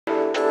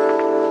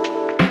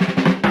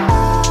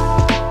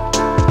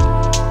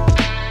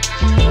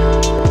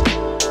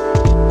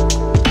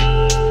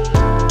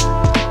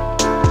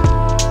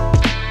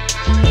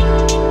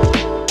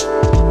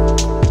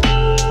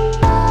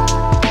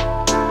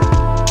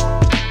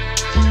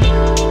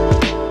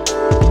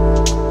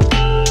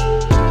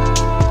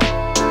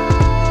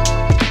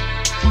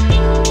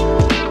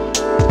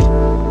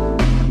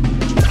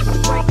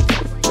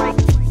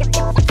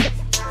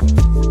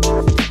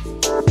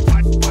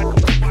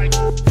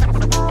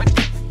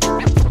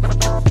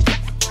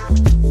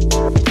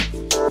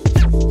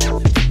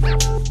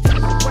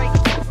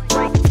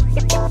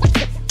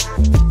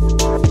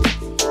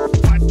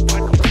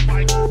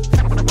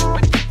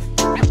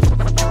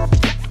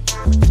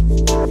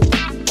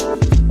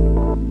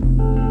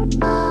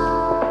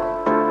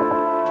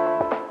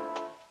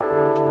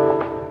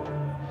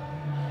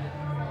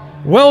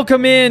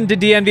Welcome in to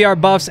DNVR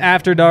Buffs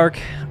After Dark.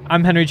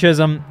 I'm Henry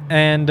Chisholm,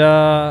 and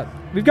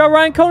we've got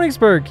Ryan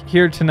Koengisberg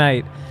here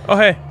tonight. Oh,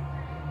 hey.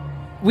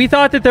 We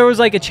thought that there was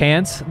like a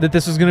chance that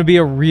this was going to be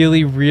a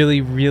really,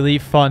 really, really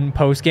fun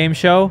post-game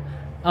show,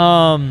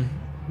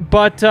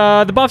 but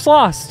the Buffs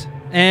lost,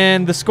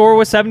 and the score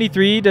was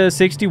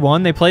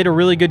 73-61. They played a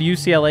really good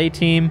UCLA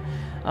team.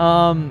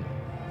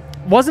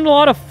 Wasn't a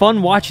lot of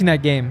fun watching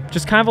that game.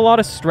 Just kind of a lot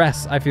of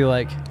stress, I feel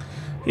like.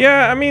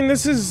 Yeah, I mean,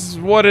 this is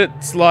what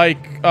it's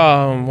like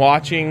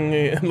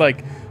watching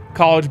like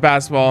college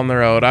basketball on the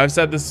road. I've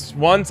said this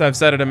once. I've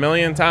said it a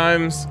million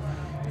times.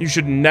 You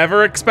should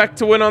never expect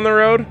to win on the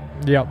road.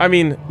 Yeah. I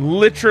mean,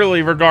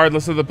 literally,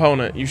 regardless of the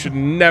opponent, you should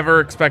never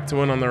expect to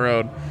win on the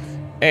road.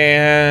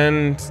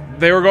 And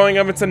they were going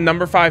up against a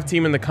number 5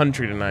 team in the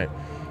country tonight.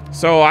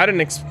 So I didn't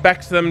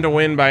expect them to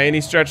win by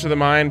any stretch of the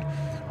mind.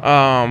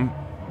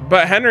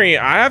 But Henry,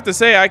 I have to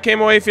say, I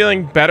came away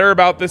feeling better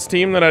about this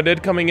team than I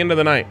did coming into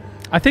the night.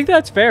 I think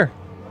that's fair.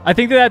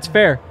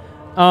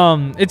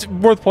 It's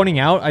worth pointing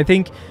out, I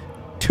think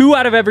 2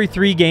 out of every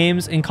 3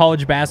 games in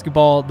college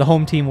basketball, the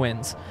home team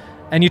wins.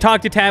 And you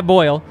talk to Tad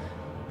Boyle,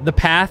 the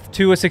path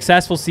to a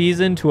successful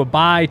season, to a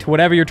bye, to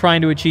whatever you're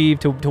trying to achieve,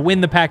 to win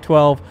the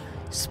Pac-12,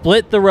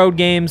 split the road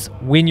games,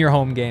 win your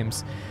home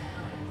games.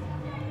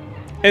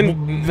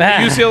 And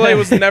UCLA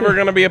was never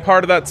going to be a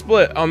part of that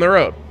split on the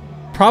road.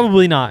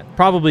 Probably not.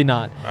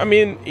 I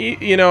mean,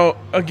 you know,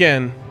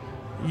 again,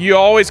 you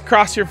always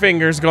cross your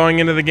fingers going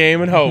into the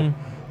game and hope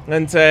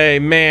and say,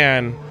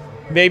 man,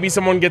 maybe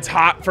someone gets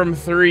hot from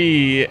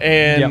 3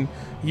 and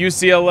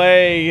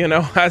UCLA, you know,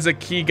 has a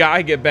key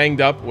guy get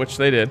banged up, which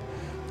they did.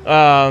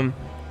 And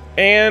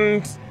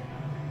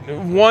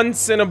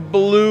once in a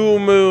blue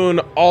moon,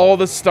 all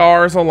the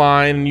stars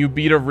align and you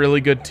beat a really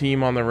good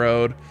team on the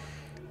road.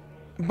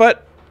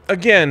 But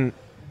again,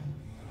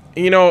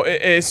 you know,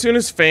 as soon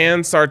as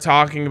fans start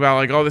talking about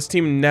like, oh, this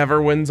team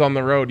never wins on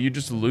the road, you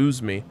just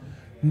lose me.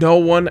 No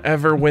one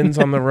ever wins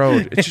on the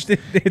road.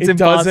 It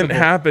doesn't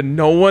happen.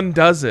 No one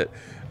does it.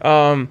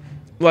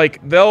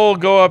 Like, they'll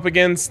go up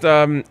against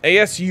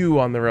ASU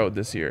on the road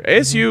this year.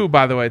 ASU,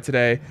 by the way,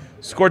 today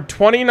scored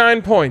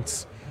 29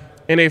 points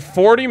in a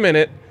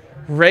 40-minute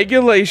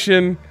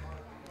regulation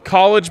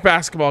college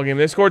basketball game.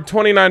 They scored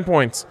 29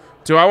 points.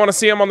 Do I want to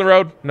see them on the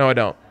road? No, I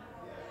don't.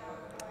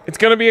 It's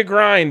going to be a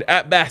grind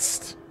at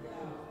best.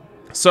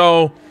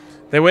 So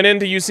they went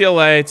into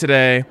UCLA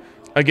today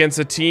against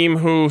a team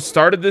who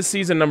started this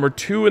season number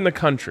 2 in the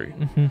country.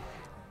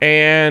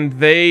 And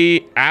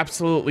they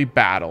absolutely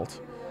battled.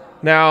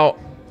 Now,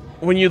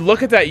 when you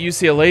look at that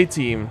UCLA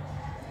team,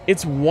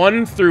 it's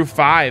 1 through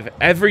 5.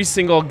 Every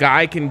single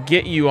guy can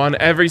get you on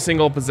every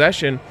single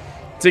possession.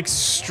 It's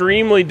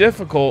extremely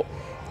difficult.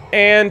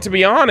 And to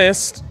be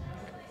honest,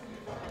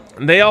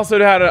 they also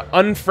had an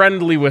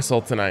unfriendly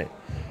whistle tonight.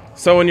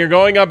 So when you're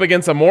going up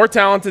against a more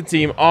talented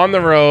team on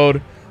the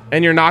road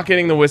and you're not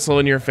getting the whistle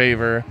in your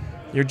favor,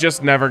 you're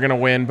just never going to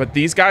win. But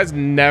these guys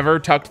never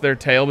tucked their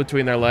tail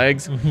between their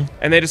legs,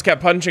 and they just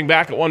kept punching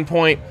back. At one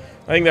point,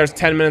 I think there's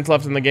 10 minutes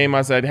left in the game.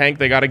 I said, Hank,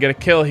 they got to get a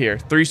kill here.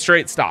 3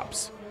 straight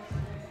stops.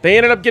 They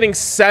ended up getting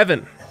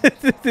 7.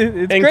 It's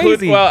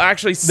crazy. Well,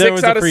 actually,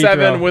 6 out of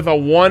 7 with a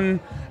 1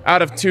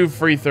 out of 2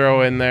 free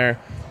throw in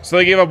there. So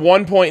they gave up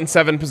 1 point in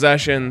 7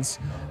 possessions.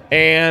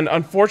 And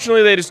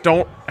unfortunately, they just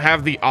don't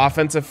have the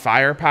offensive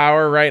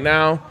firepower right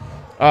now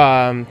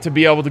to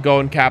be able to go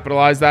and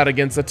capitalize that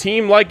against a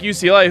team like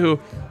UCLA, who,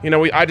 you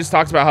know, I just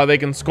talked about how they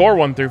can score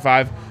 1 through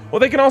 5. Well,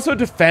 they can also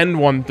defend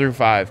 1 through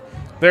 5.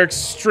 They're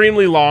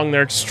extremely long.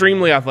 They're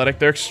extremely athletic.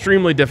 They're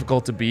extremely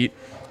difficult to beat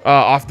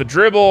off the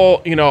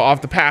dribble, you know,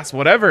 off the pass,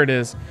 whatever it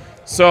is.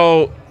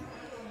 So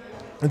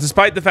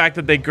despite the fact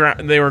that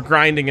they were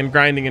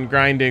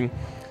grinding,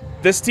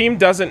 this team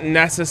doesn't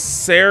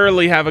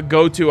necessarily have a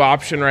go-to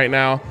option right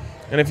now.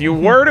 And if you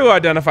were to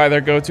identify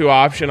their go-to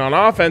option on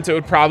offense, it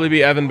would probably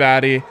be Evan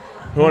Battey,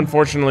 who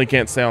unfortunately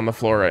can't stay on the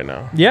floor right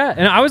now. Yeah,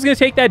 and I was going to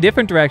take that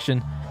different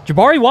direction.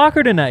 Jabari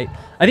Walker tonight.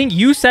 I think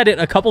you said it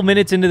a couple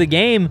minutes into the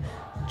game.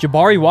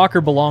 Jabari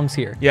Walker belongs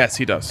here. Yes,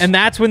 he does. And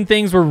that's when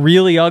things were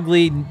really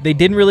ugly. They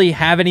didn't really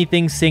have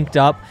anything synced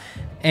up.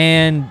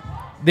 And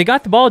they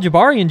got the ball to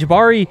Jabari, and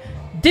Jabari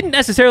didn't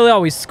necessarily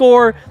always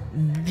score.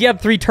 You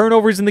have 3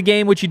 turnovers in the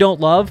game, which you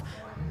don't love,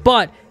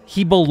 but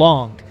he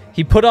belonged.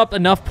 He put up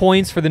enough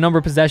points for the number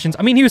of possessions.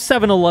 I mean, he was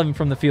 7-11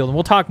 from the field, and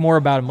we'll talk more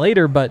about him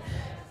later, but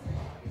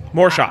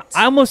more shots.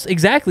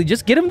 Exactly.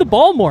 Just get him the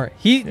ball more.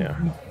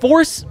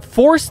 Force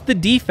the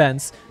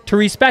defense to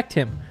respect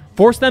him.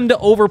 Force them to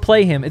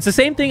overplay him. It's the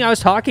same thing I was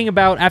talking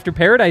about after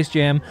Paradise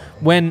Jam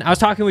when I was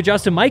talking with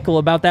Justin Michael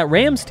about that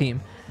Rams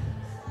team.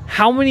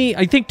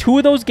 I think 2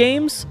 of those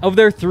games of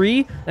their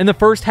 3 in the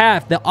first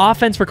half, the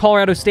offense for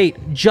Colorado State,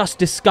 just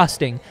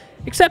disgusting.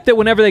 Except that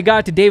whenever they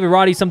got to David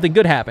Roddy, something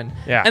good happened.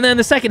 Yeah. And then in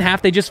the second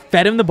half, they just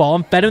fed him the ball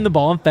and fed him the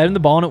ball and fed him the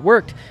ball, and it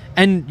worked.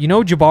 And, you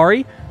know,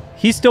 Jabari,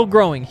 he's still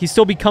growing. He's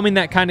still becoming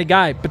that kind of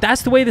guy. But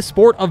that's the way the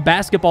sport of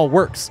basketball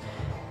works.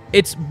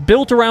 it's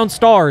built around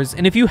stars.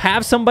 And if you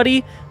have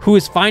somebody who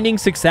is finding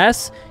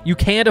success, you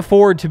can't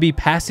afford to be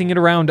passing it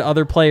around to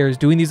other players,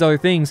 doing these other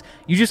things.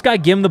 You just got to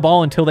give them the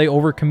ball until they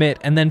overcommit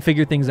and then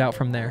figure things out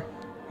from there.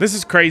 This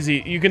is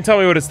crazy. You can tell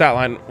me what his stat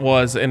line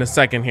was in a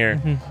second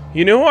here.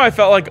 You know who I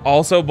felt like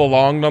also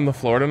belonged on the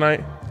floor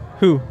tonight?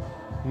 Who?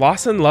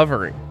 Lawson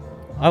Lovering.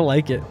 I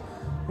like it.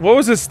 What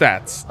was his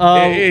stats?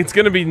 It's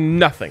going to be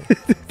nothing.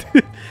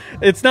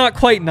 It's not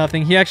quite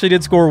nothing. He actually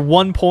did score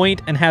 1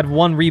 point and had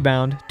 1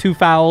 rebound, 2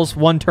 fouls,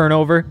 1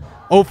 turnover,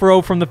 0 for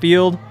 0 from the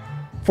field,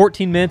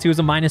 14 minutes. He was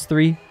a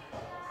 -3.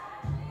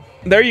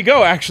 There you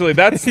go, actually.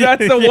 That's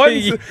the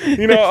one.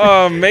 You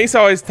know, Mace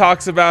always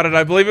talks about it.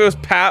 I believe it was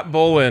Pat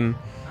Bolin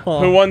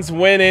who once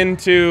went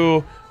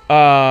into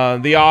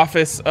the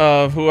office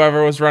of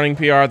whoever was running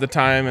PR at the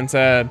time and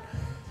said,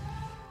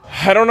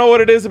 I don't know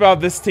what it is about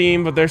this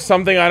team, but there's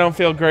something I don't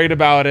feel great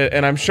about it,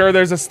 and I'm sure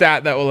there's a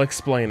stat that will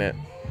explain it.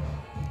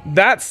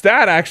 That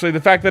stat, actually,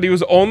 the fact that he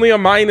was only a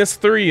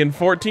 -3 in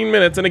 14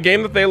 minutes in a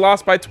game that they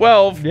lost by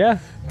 12,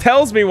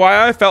 tells me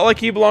why I felt like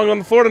he belonged on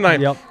the floor tonight.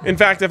 In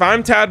fact, if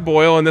I'm Tad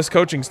Boyle and this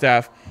coaching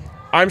staff,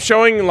 I'm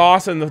showing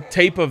Lawson the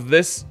tape of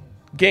this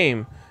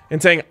game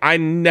and saying, I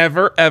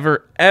never,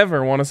 ever,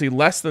 ever want to see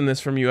less than this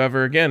from you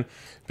ever again,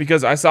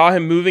 because I saw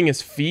him moving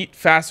his feet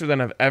faster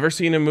than I've ever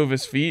seen him move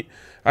his feet.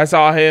 I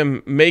saw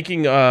him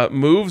making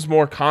moves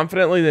more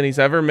confidently than he's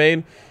ever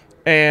made,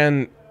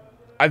 and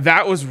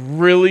that was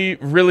really,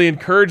 really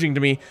encouraging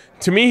to me.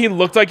 To me, he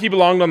looked like he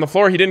belonged on the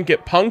floor. He didn't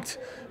get punked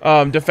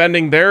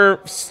defending their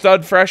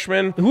stud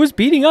freshman. Who was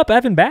beating up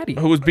Evan Battey.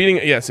 Who was beating,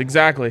 yes,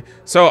 exactly.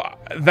 So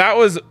that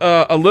was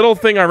a little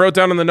thing I wrote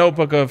down in the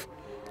notebook of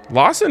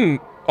Lawson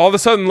all of a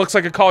sudden looks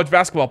like a college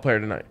basketball player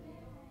tonight.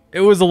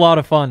 It was a lot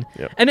of fun.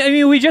 And I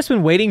mean, we've just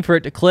been waiting for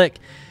it to click.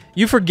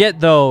 You forget,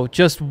 though,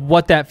 just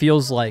what that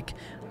feels like.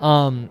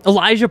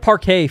 Elijah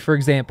Parquet, for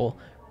example.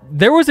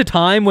 There was a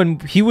time when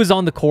he was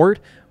on the court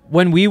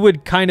when we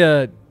would kind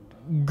of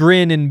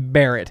grin and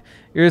bear it.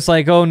 You're just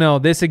like, oh no,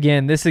 this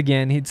again.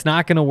 It's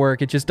not going to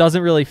work. It just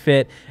doesn't really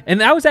fit.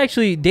 And that was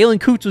actually, Dalen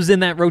Coots was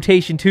in that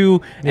rotation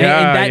too. And in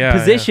that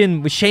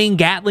position with Shane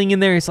Gatling in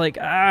there. It's like,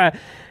 ah.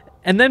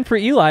 And then for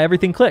Eli,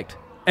 everything clicked.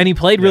 And he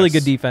played really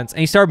good defense. And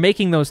he started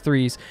making those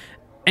threes.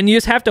 And you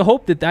just have to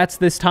hope that that's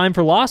this time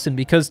for Lawson,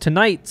 because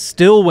tonight,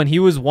 still, when he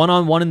was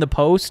one-on-one in the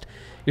post,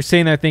 you're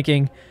sitting there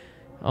thinking,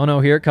 oh no,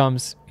 here it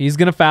comes. He's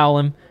going to foul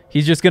him.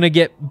 He's just going to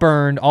get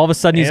burned. All of a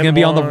sudden, he's going to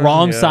be on the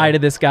wrong side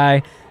of this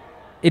guy.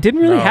 It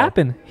didn't really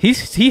happen.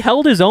 He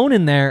held his own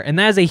in there, and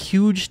that is a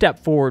huge step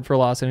forward for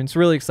Lawson. It's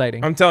really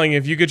exciting. I'm telling you,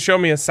 if you could show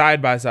me a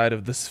side-by-side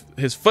of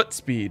his foot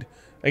speed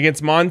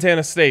against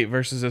Montana State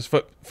versus his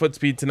foot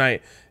speed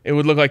tonight, it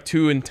would look like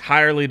 2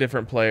 entirely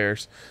different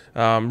players.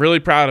 Really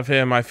proud of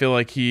him. I feel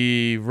like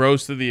he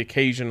rose to the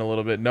occasion a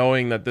little bit,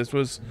 knowing that this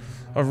was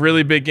a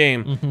really big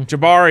game.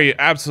 Jabari,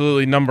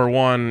 absolutely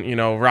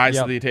 #1, rise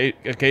to the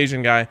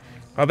occasion guy.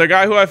 Other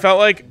guy who I felt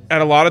like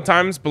at a lot of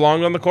times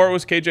belonged on the court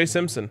was KJ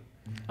Simpson.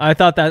 I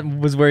thought that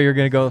was where you were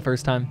going to go the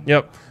first time.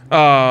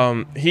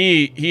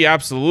 He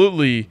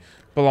absolutely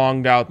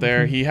belonged out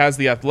there. He has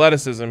the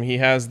athleticism. He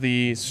has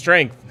the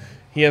strength.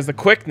 He has the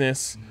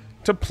quickness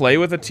to play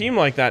with a team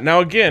like that. Now,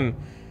 again,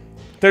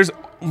 there's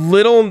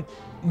little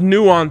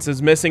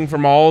nuances missing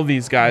from all of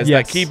these guys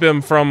that keep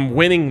him from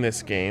winning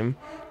this game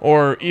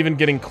or even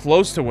getting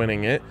close to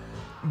winning it.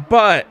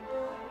 But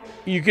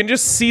you can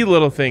just see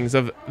little things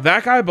of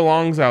that guy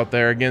belongs out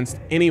there against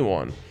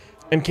anyone.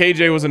 And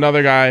KJ was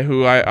another guy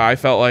who I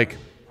felt like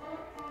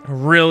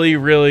really,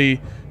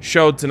 really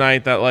showed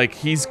tonight that, like,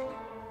 he's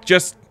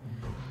just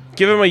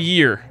give him a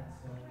year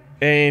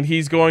and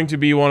he's going to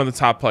be one of the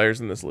top players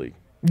in this league.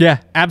 Yeah,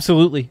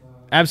 absolutely.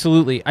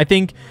 Absolutely. I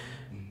think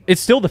it's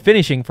still the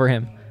finishing for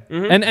him.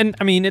 And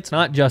I mean, it's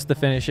not just the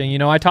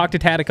finishing. I talked to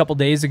Tad a couple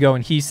days ago,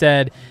 and he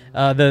said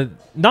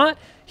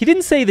he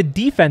didn't say the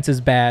defense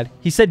is bad.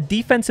 He said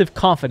defensive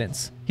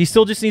confidence. He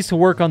still just needs to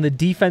work on the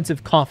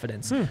defensive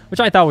confidence, which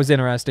I thought was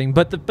interesting.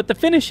 But the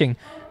finishing,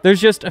 there's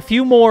just a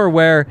few more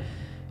where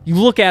you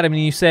look at him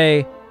and you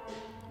say,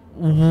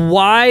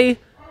 why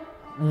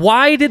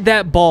did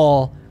that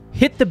ball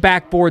hit the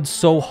backboard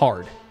so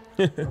hard?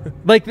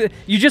 Like,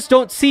 you just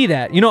don't see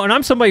that, and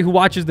I'm somebody who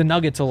watches the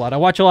Nuggets a lot. I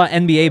watch a lot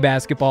of NBA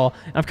basketball,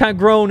 and I've kind of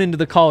grown into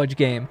the college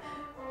game.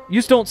 You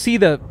just don't see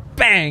the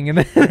bang, and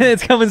then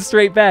it's coming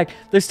straight back.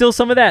 There's still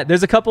some of that.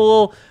 There's a couple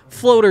little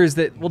floaters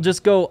that will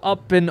just go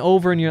up and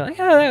over, and you're like,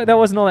 yeah, that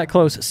wasn't all that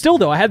close. Still,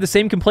 though, I had the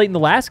same complaint in the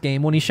last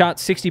game when he shot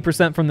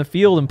 60% from the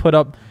field and put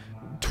up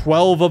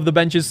 12 of the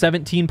bench's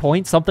 17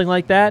 points, something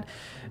like that.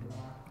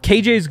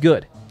 KJ's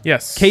good.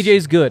 Yes.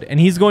 KJ's good, and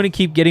he's going to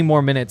keep getting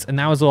more minutes, and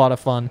that was a lot of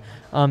fun.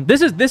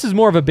 This is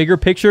more of a bigger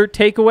picture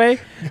takeaway.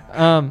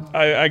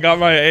 I got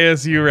my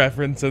ASU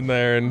reference in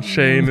there, and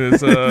Shane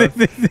is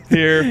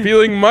here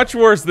feeling much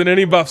worse than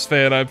any Buffs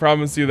fan. I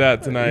promise you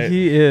that tonight.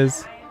 He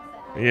is.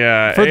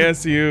 Yeah,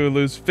 ASU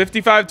lose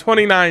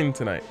 55-29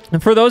 tonight.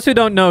 And for those who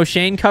don't know,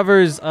 Shane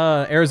covers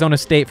Arizona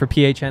State for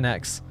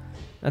PHNX.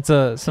 That's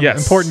some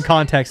important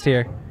context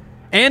here.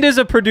 And is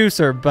a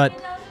producer, but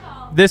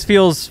this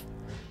feels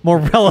more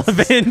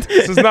relevant.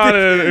 This is not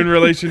in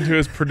relation to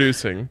his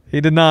producing.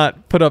 He did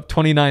not put up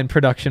 29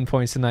 production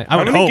points tonight.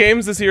 How many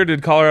games this year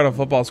did Colorado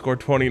football score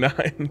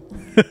 29?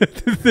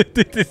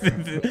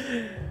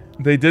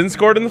 They didn't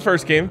score it in the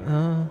first game.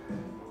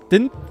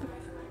 Didn't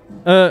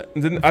I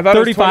thought 35?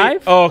 It was 20.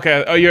 Oh,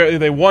 okay. Oh,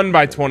 they won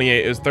by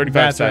 28. It was 35-7.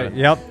 That's right.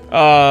 Yep.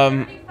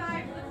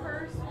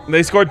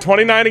 They scored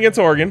 29 against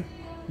Oregon.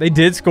 They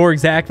did score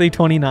exactly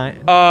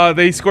 29.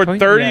 They scored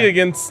 30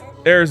 against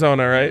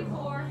Arizona, right?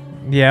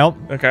 Yep.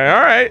 Okay.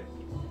 All right.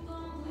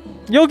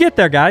 You'll get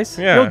there, guys.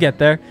 Yeah. You'll get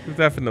there.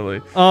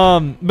 Definitely.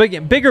 But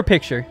again, bigger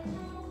picture.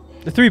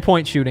 The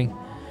 3-point shooting.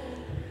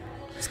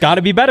 It's got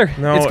to be better.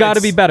 No, it's got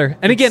to be better.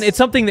 And again, it's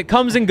something that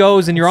comes and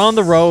goes, and you're on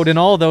the road and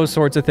all those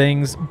sorts of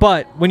things.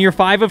 But when you're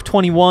 5 of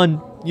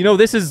 21, you know,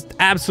 this is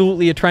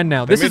absolutely a trend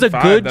now. This is a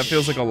good... That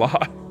feels like a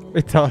lot.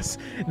 It does.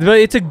 But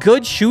it's a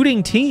good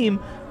shooting team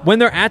when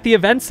they're at the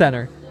event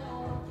center.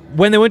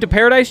 When they went to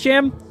Paradise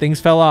Jam, things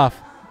fell off.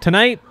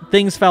 Tonight,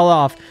 things fell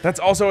off.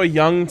 That's also a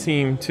young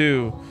team,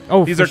 too.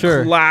 Oh, These for are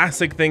sure.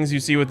 classic things you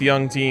see with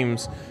young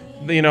teams.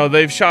 You know,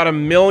 they've shot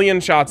 1 million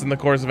shots in the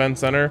Coors Event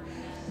Center.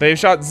 They've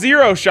shot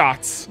 0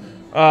 shots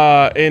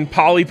in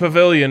Poly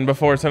Pavilion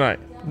before tonight.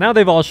 Now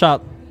they've all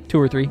shot 2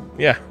 or 3.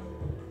 Yeah.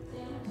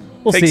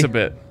 We'll Takes see. a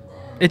bit.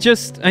 It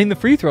just, I mean, the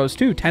free throws,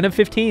 too. 10 of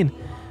 15.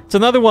 It's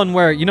another one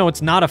where, you know,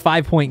 it's not a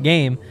 5-point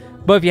game.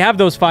 But if you have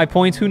those 5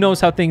 points, who knows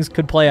how things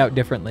could play out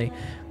differently.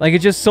 Like,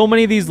 it's just so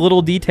many of these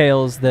little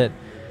details that...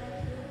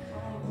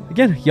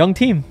 Again, young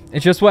team.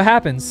 It's just what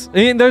happens. I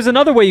mean, there's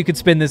another way you could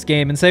spin this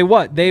game and say,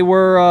 what? They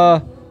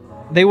were,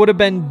 they would have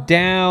been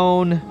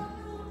down...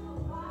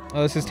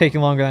 Oh, this is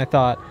taking longer than I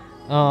thought.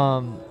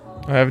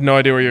 I have no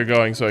idea where you're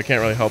going, so I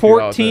can't really help you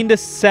out.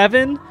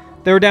 14-7.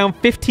 They were down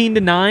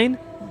 15-9.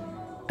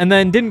 And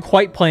then didn't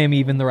quite play them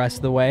even the rest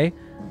of the way.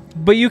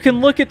 But you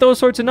can look at those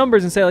sorts of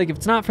numbers and say, like, if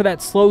it's not for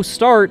that slow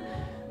start,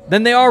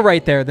 then they are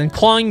right there. Then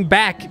clawing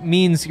back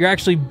means you're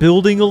actually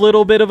building a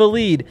little bit of a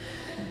lead.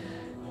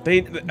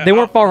 They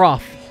weren't far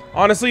off.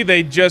 Honestly,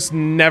 they just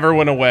never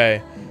went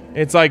away.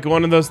 It's like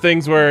one of those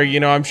things where, you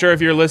know, I'm sure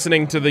if you're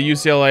listening to the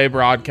UCLA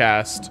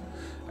broadcast,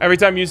 every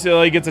time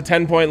UCLA gets a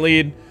 10-point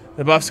lead,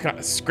 the Buffs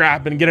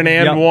scrap and get an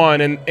and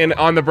one. And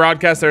on the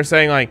broadcast, they're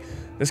saying, like,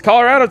 this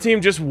Colorado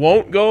team just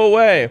won't go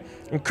away.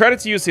 And credit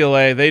to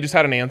UCLA, they just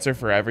had an answer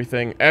for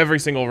everything, every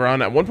single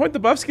run. At one point, the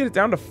Buffs get it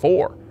down to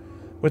 4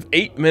 with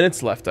 8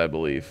 minutes left, I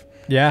believe.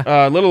 Yeah.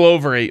 A little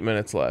over 8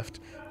 minutes left.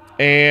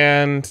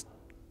 And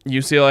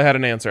UCLA had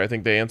an answer. I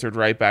think they answered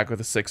right back with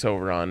a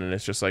 6-0 run. And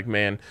it's just like,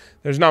 man,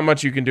 there's not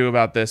much you can do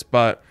about this,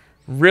 but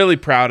really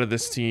proud of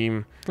this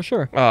team. For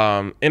sure.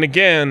 And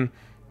again,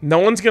 no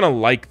one's going to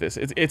like this.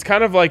 It's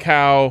kind of like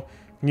how,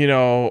 you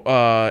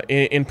know,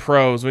 in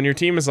pros, when your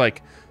team is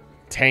like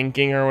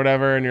tanking or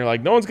whatever, and you're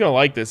like, no one's going to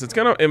like this.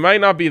 It might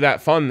not be that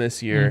fun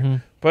this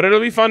year, but it'll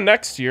be fun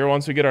next year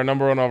once we get our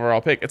 #1 overall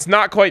pick. It's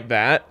not quite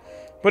that,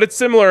 but it's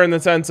similar in the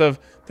sense of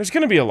there's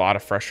going to be a lot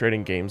of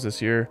frustrating games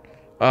this year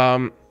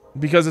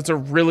because it's a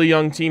really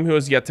young team who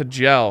has yet to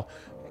gel.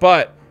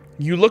 But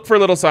you look for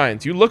little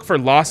signs. You look for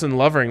Lawson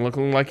Lovering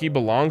looking like he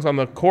belongs on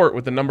the court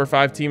with the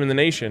 #5 team in the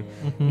nation.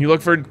 You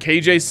look for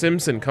KJ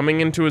Simpson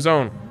coming into his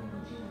own.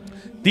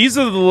 These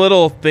are the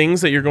little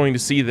things that you're going to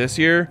see this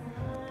year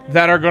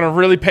that are going to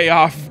really pay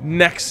off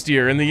next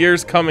year and the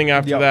years coming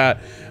after that.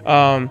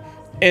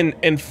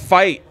 And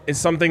fight is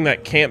something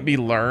that can't be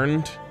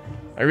learned.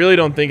 I really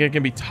don't think it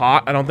can be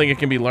taught. I don't think it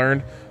can be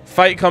learned.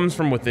 Fight comes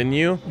from within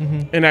you,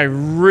 and I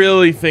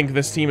really think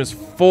this team is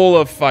full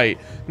of fight.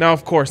 Now,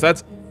 of course,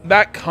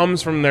 that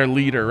comes from their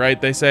leader, right?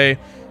 They say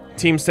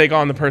teams take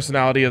on the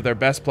personality of their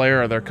best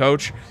player or their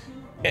coach,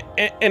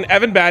 and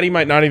Evan Battey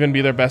might not even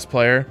be their best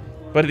player,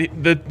 but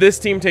this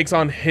team takes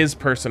on his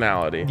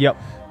personality. Yep.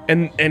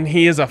 And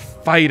he is a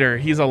fighter.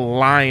 He's a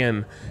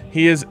lion.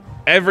 He is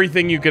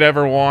everything you could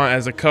ever want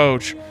as a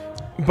coach.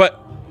 But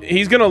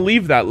he's going to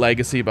leave that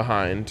legacy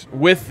behind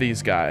with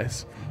these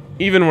guys,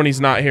 even when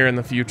he's not here in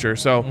the future.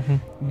 So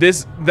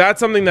that's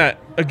something that,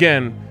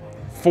 again,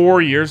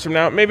 4 years from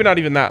now, maybe not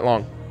even that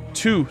long,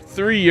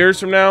 2-3 years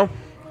from now,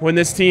 when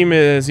this team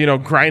is, you know,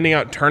 grinding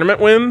out tournament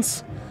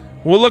wins,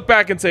 we'll look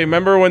back and say,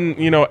 remember when,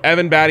 you know,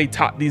 Evan Battey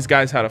taught these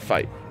guys how to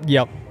fight.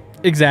 Yep,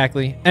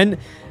 exactly. And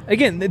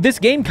again, this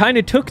game kind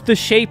of took the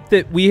shape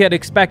that we had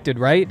expected,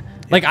 right?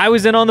 Like, I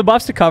was in on the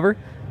Buffs to cover.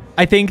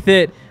 I think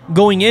that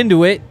going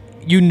into it,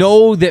 you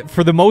know that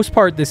for the most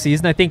part this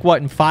season, I think,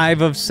 in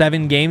 5 of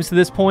 7 games to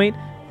this point,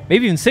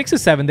 maybe even 6 of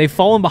 7, they've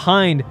fallen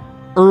behind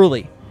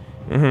early.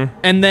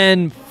 And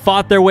then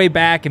fought their way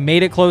back and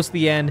made it close to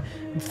the end.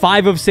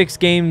 5 of 6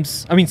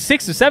 games,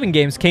 6 of 7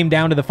 games came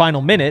down to the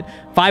final minute.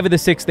 5 of the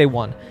 6 they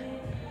won.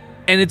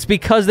 And it's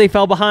because they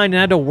fell behind and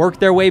had to work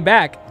their way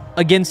back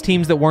against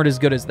teams that weren't as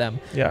good as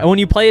them. And when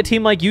you play a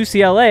team like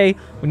UCLA,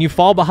 when you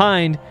fall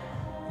behind,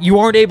 you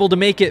aren't able to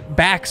make it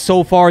back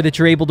so far that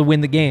you're able to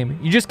win the game.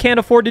 You just can't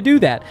afford to do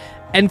that.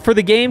 And for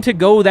the game to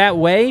go that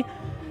way,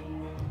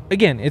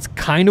 again, it's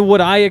kind of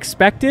what I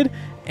expected.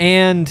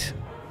 And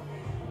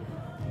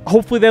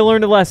hopefully they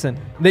learned a lesson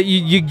that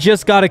you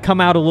just got to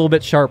come out a little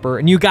bit sharper,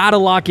 and you got to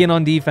lock in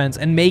on defense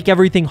and make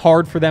everything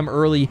hard for them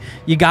early.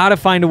 You got to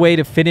find a way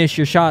to finish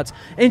your shots.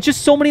 And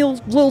just so many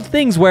little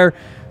things where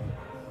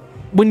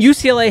when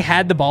UCLA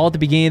had the ball at the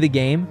beginning of the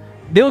game,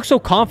 they looked so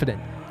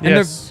confident. And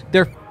yes.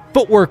 their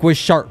footwork was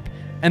sharp,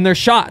 and their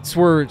shots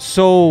were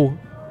so...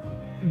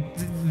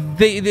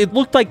 It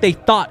looked like they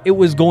thought it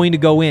was going to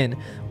go in.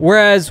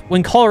 Whereas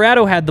when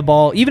Colorado had the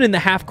ball, even in the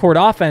half-court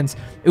offense,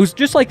 it was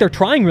just like they're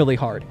trying really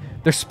hard.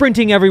 They're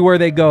sprinting everywhere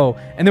they go,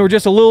 and they were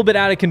just a little bit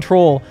out of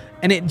control,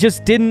 and it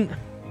just didn't...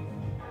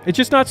 It's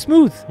just not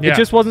smooth. Yeah. It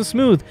just wasn't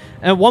smooth.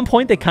 And at one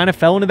point, they kind of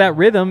fell into that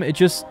rhythm. It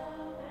just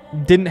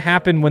didn't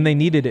happen when they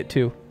needed it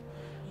to.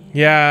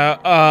 Yeah,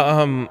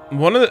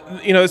 one of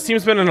the... this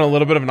team's been in a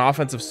little bit of an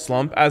offensive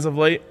slump as of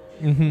late.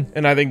 Mm-hmm.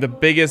 And I think the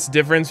biggest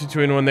difference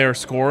between when they were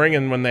scoring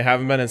and when they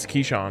haven't been is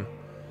Chisholm.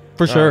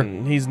 For sure.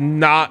 He's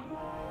not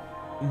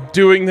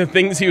doing the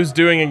things he was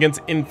doing against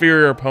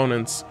inferior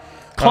opponents.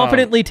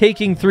 Confidently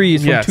taking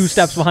threes from 2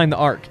 steps behind the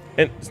arc.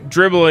 And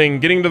dribbling,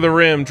 getting to the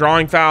rim,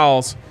 drawing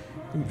fouls,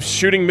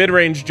 shooting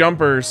mid-range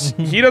jumpers.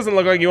 Mm-hmm. He doesn't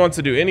look like he wants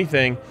to do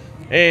anything.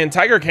 And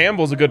Tiger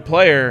Campbell's a good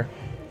player,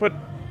 but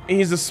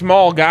he's a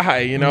small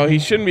guy. He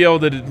shouldn't be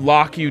able to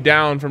lock you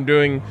down from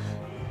doing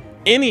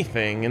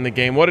anything in the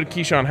game. What did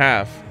Chisholm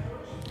have?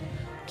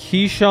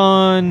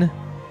 Chisholm,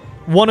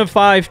 1 of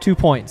 5, 2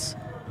 points.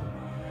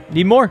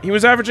 Need more. He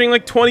was averaging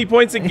like 20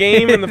 points a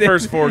game in the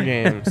first 4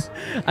 games.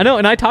 I know,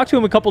 and I talked to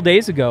him a couple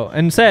days ago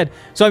and said,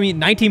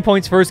 19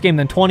 points first game,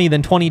 then 20,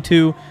 then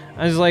 22.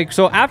 I was like,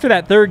 so after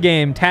that third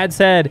game, Tad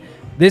said,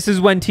 this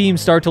is when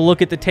teams start to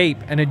look at the tape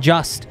and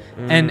adjust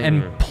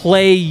and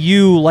play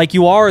you like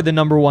you are the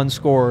 #1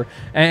 scorer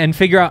and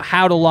figure out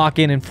how to lock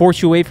in and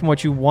force you away from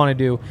what you want to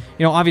do.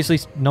 Obviously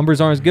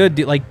numbers aren't as good.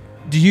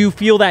 Do you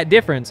feel that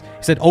difference?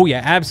 He said, oh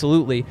yeah,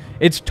 absolutely.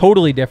 It's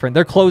totally different.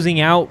 They're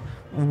closing out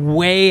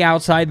way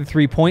outside the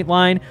 3-point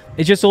line.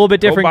 It's just a little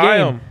bit different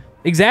game.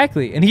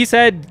 Exactly. And he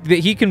said that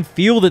he can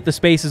feel that the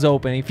space is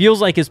open. He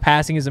feels like his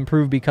passing has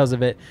improved because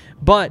of it.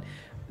 But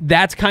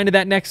that's kind of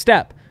that next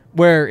step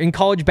where in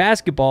college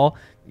basketball,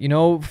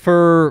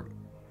 for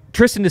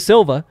Tristan da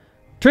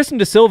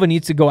Silva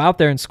needs to go out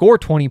there and score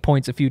 20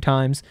 points a few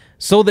times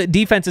so that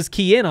defenses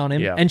key in on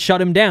him and shut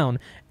him down.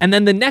 And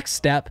then the next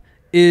step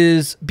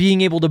is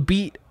being able to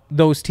beat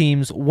those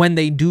teams when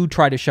they do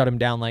try to shut him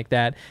down like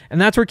that.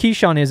 And that's where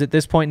Chisholm is at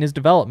this point in his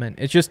development.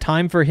 It's just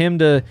time for him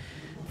to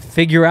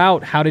figure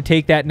out how to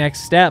take that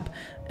next step.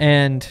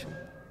 And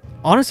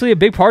honestly, a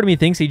big part of me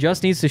thinks he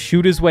just needs to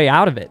shoot his way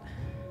out of it.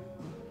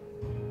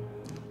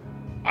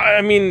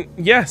 I mean,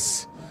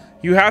 yes.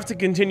 You have to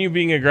continue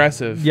being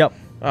aggressive. Yep.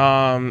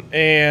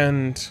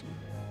 And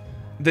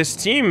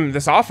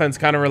this offense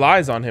kind of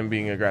relies on him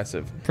being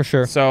aggressive. For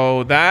sure.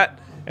 So that,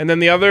 and then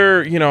the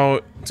other,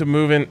 to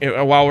move in,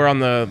 while we're on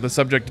the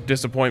subject of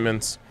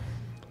disappointments,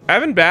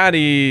 Evan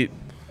Battey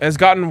has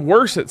gotten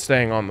worse at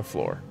staying on the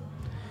floor.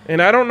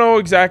 And I don't know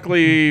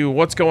exactly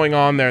what's going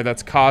on there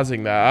that's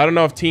causing that. I don't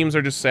know if teams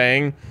are just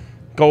saying,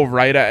 go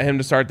right at him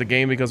to start the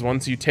game because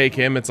once you take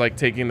him, it's like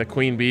taking the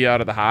queen bee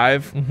out of the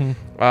hive.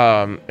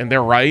 Mm-hmm. And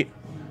they're right.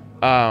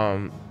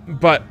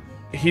 But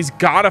he's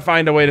got to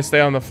find a way to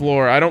stay on the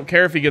floor. I don't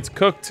care if he gets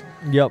cooked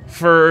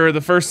for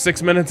the first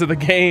 6 minutes of the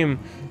game,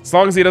 as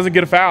long as he doesn't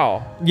get a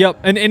foul. Yep.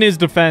 And in his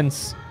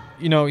defense,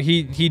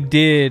 he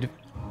did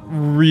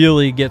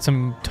really get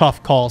some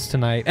tough calls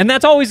tonight. And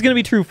that's always going to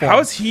be true for him. How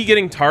is he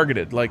getting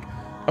targeted? Like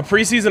a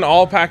preseason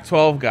all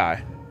Pac-12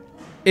 guy.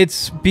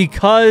 It's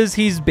because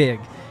he's big.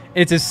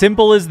 It's as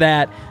simple as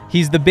that.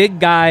 He's the big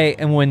guy,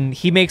 and when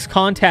he makes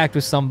contact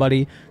with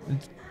somebody,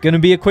 it's going to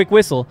be a quick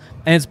whistle.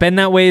 And it's been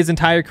that way his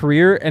entire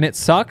career, and it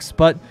sucks.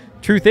 But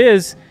truth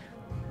is,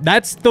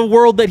 that's the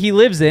world that he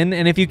lives in,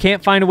 and if you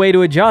can't find a way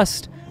to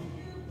adjust,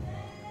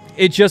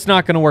 it's just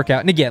not going to work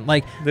out. And again,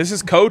 this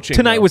is coaching.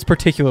 Tonight was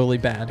particularly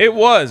bad. It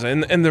was,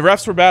 and the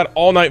refs were bad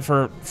all night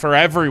for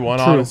everyone.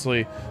 True.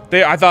 Honestly,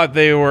 I thought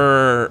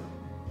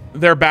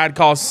their bad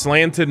calls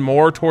slanted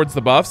more towards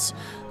the Buffs.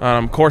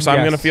 Of course, I'm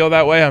going to feel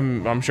that way.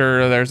 I'm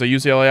sure there's a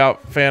UCLA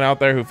fan out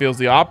there who feels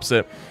the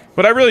opposite.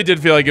 But I really did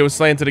feel like it was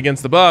slanted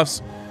against the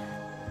Buffs.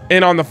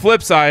 And on the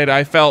flip side,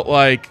 I felt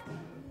like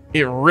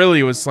it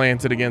really was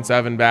slanted against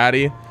Evan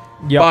Battey.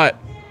 Yep.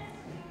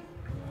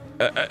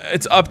 But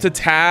it's up to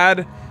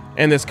Tad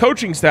and this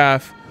coaching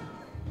staff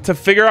to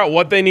figure out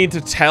what they need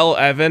to tell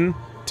Evan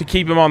to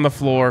keep him on the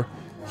floor.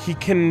 He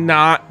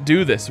cannot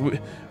do this.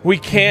 We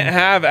can't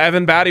have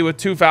Evan Battey with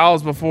 2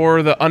 fouls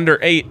before the under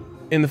 8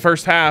 in the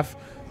first half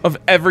of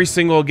every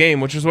single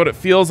game, which is what it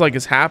feels like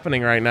is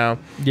happening right now.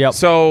 Yep.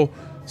 So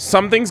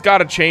something's got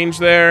to change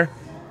there.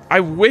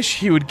 I wish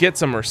he would get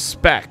some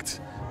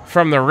respect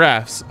from the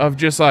refs of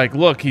just like,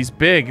 look, he's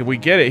big. We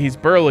get it. He's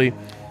burly.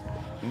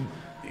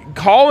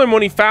 Call him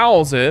when he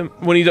fouls it,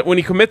 when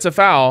he commits a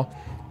foul,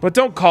 but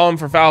don't call him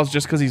for fouls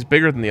just because he's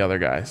bigger than the other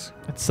guys.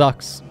 It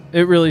sucks.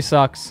 It really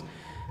sucks.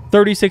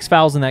 36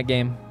 fouls in that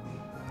game.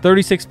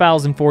 36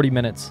 fouls in 40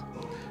 minutes.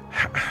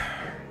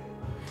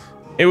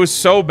 It was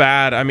so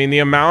bad. I mean, the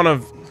amount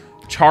of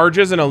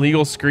charges and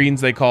illegal screens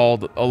they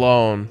called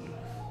alone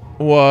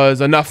was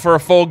enough for a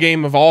full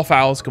game of all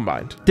fouls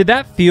combined. Did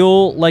that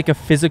feel like a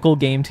physical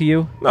game to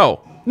you?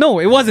 No. No,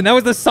 it wasn't. That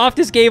was the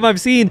softest game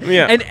I've seen.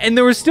 Yeah. And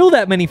there was still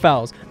that many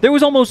fouls. There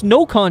was almost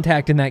no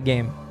contact in that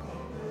game.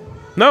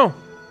 No.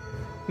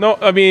 No,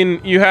 I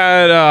mean, you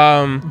had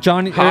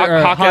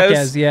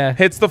Jaquez, yeah.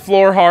 hits the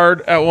floor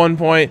hard at one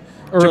point.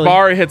 Early.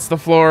 Jabari hits the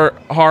floor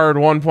hard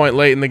 1 point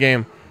late in the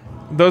game.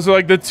 Those are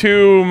like the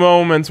 2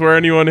 moments where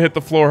anyone hit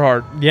the floor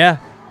hard. Yeah.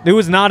 It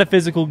was not a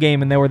physical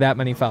game, and there were that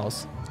many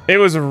fouls. It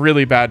was a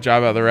really bad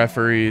job of the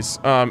referees.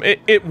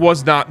 It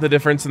was not the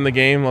difference in the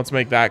game. Let's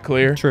make that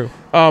clear. True.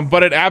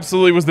 But it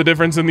absolutely was the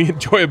difference in the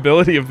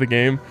enjoyability of the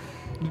game.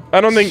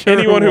 I don't think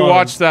anyone who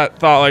watched that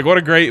thought, like, what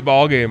a great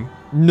ball game.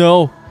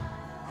 No.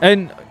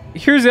 And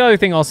here's the other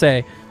thing I'll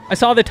say. I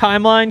saw the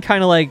timeline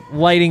kind of like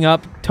lighting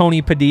up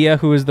Tony Padilla,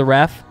 who is the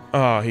ref.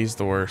 Oh, he's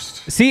the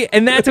worst. See,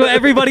 and that's what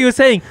everybody was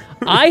saying.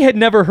 I had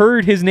never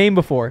heard his name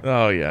before.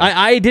 Oh, yeah.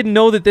 I didn't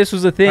know that this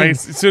was a thing.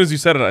 As soon as you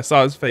said it, I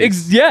saw his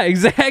face. Yeah,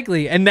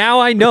 exactly. And now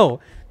I know.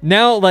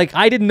 Now, like,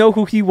 I didn't know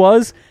who he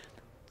was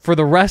for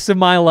the rest of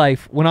my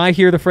life. When I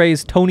hear the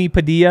phrase Tony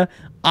Padilla,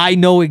 I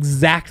know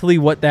exactly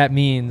what that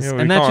means. Yeah,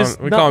 and that's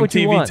just we not call him what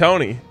you TV want.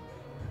 Tony.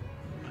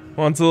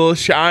 Wants a little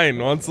shine.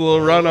 Wants a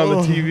little run on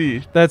the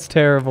TV. That's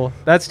terrible.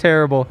 That's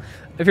terrible.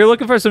 If you're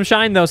looking for some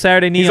shine, though,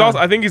 Saturday Neon.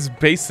 I think he's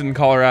based in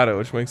Colorado,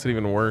 which makes it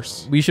even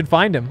worse. We should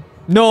find him.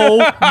 No,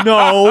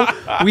 no.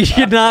 We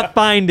should not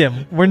find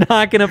him. We're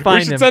not going to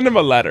find him. We should send him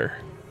a letter.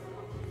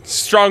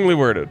 Strongly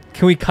worded.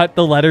 Can we cut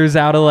the letters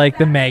out of, like,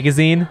 the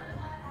magazine?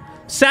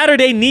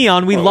 Saturday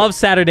Neon. We love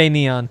Saturday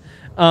Neon.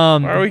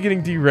 Why are we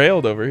getting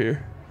derailed over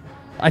here?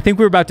 I think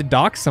we're about to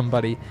dox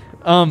somebody.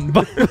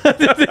 But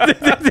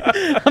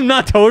I'm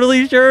not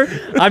totally sure.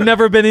 I've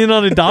never been in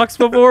on a dox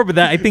before, but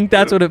I think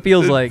that's what it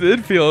feels like. It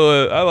did feel.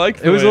 I liked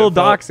it. It was a little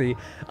doxy.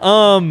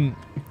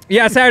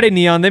 Yeah, Saturday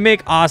Neon. They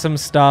make awesome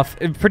stuff.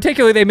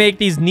 Particularly, they make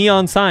these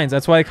neon signs.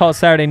 That's why they call it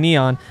Saturday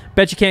Neon.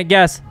 Bet you can't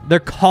guess. They're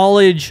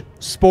college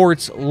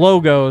sports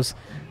logos.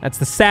 That's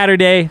the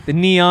Saturday. The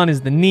neon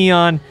is the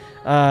neon.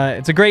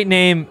 It's a great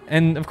name,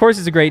 and of course,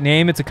 it's a great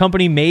name. It's a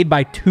company made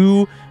by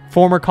 2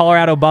 former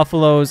Colorado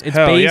Buffaloes. It's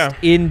based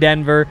in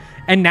Denver.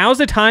 And now's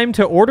the time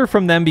to order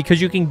from them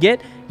because you can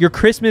get your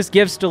Christmas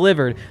gifts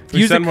delivered.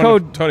 Use the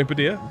code Tony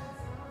Padilla.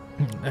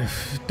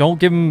 Don't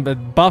give him the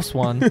Buffs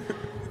one.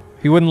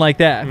 He wouldn't like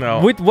that.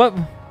 No. What?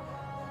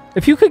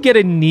 If you could get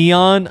a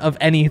neon of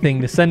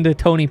anything to send to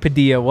Tony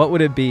Padilla, what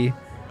would it be?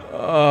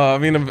 I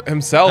mean,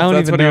 himself.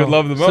 That's what he would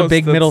love the most. It's a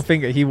big middle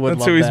finger. He would love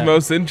that. That's who he's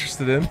most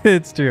interested in.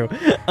 It's true.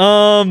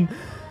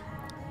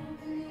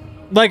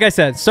 Like I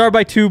said, started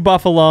by 2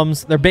 Buff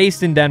alums. They're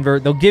based in Denver.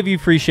 They'll give you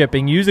free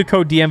shipping. Use the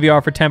code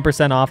DNVR for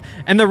 10% off.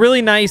 And they're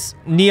really nice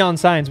neon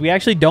signs. We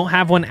actually don't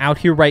have one out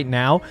here right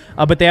now,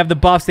 but they have the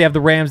Buffs, they have the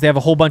Rams, they have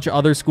a whole bunch of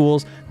other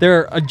schools.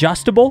 They're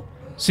adjustable,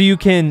 so you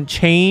can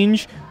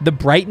change the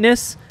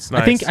brightness.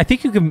 Nice. I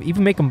think you can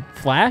even make them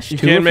flash, too, You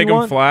can make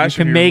them flash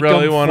you can if make you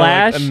really them want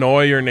flash. to like,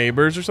 annoy your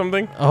neighbors or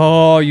something.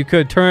 Oh, you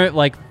could turn it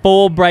like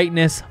full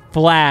brightness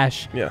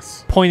flash.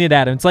 Yes. Pointed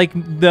at him. It's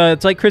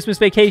like Christmas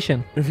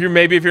Vacation. If your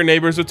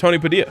neighbors with Tony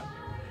Padilla.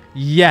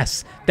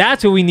 Yes,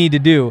 that's what we need to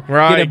do.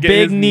 Right, get a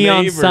big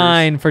neon neighbors.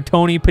 sign for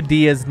Tony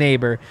Padilla's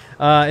neighbor.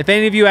 If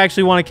any of you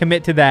actually want to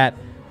commit to that,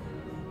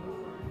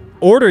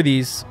 order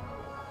these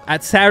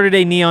at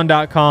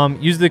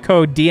SaturdayNeon.com. Use the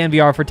code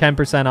DNVR for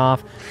 10%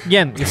 off.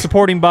 Again, you're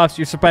supporting Buffs,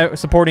 you're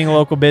supporting a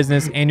local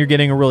business, and you're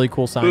getting a really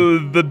cool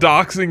sign. The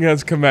doxing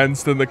has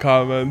commenced in the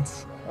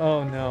comments.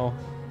 Oh, no.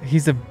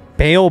 He's a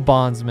bail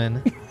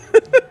bondsman.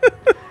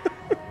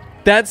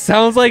 That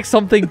sounds like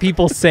something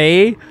people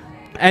say,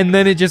 and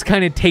then it just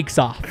kind of takes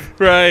off.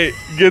 Right.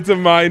 Gets a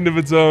mind of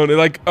its own.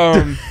 Like,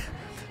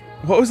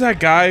 what was that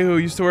guy who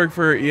used to work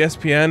for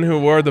ESPN who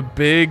wore the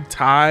big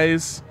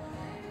ties?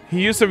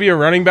 He used to be a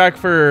running back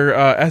for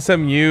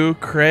SMU.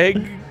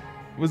 Craig?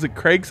 Was it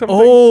Craig something?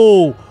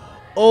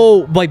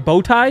 Oh, like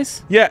bow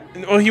ties? Yeah.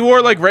 Well, he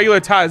wore like regular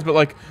ties, but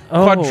like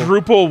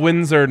quadruple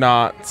Windsor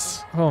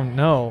knots. Oh,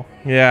 no.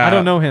 Yeah. I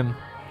don't know him.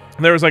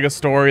 There was like a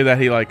story that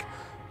he like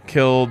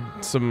killed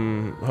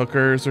some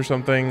hookers or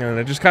something, and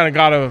it just kind of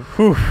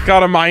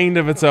got a mind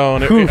of its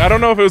own. I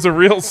don't know if it was a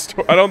real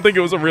story. I don't think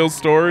it was a real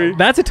story.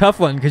 That's a tough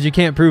one because you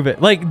can't prove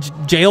it.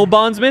 Like jail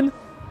bondsman?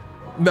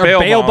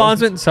 Bail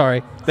bondsman?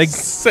 Sorry. Like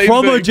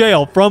from a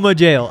jail.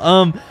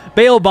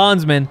 Bail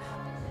bondsman.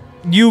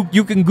 You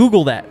can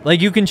Google that. Like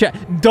you can check.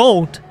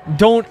 Don't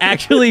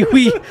actually.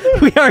 We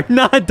are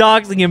not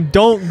doxing him.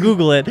 Don't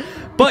Google it.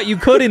 But you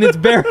could, and it's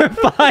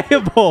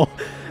verifiable.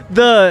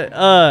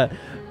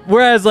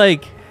 Whereas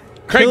like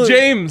Craig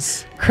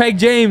James,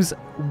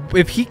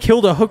 if he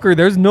killed a hooker,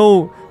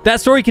 that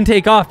story can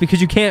take off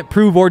because you can't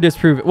prove or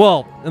disprove it.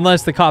 Well,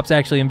 unless the cops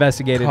actually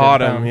investigated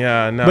caught it. Him.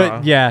 Yeah, no.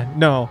 But yeah,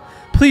 no.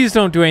 Please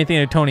don't do anything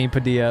to Tony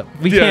Padilla.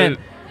 We can't.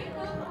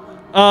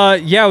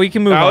 Yeah, we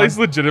can move on. Allie's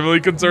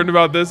legitimately concerned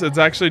about this. It's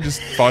actually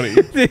just funny.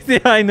 Yeah,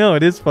 I know.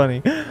 It is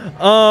funny.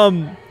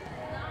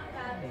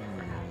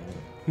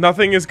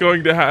 Nothing is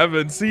going to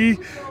happen. See?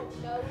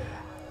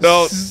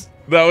 No.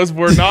 That was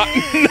we're not.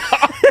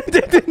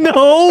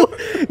 No,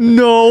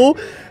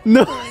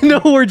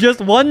 we're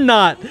just one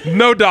knot.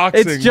 No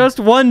doxing. It's just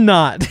one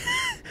knot.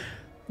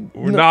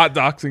 We're not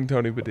doxing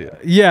Tony Battey.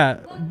 Yeah.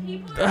 But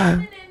people are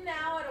coming in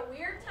now at a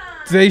weird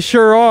time. They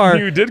sure are.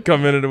 You did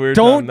come in at a weird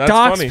time. Don't That's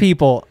dox funny.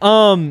 people.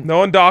 No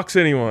one dox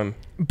anyone.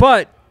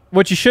 But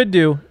what you should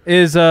do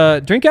is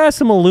drink out of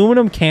some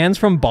aluminum cans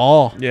from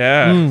Ball.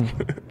 Yeah.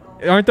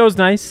 Aren't those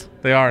nice?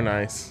 They are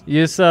nice.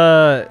 Yes.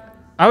 I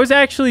was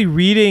actually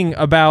reading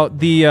about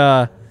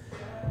the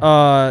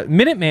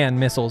Minuteman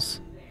missiles,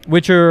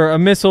 which are a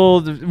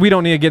missile. We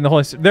don't need to get in the whole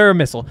history. They're a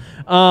missile.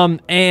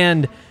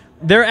 And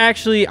they're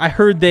actually, I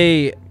heard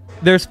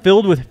they're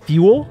filled with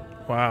fuel.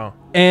 Wow.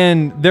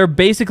 And they're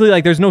basically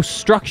like, there's no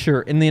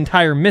structure in the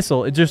entire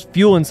missile. It's just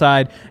fuel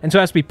inside. And so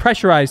it has to be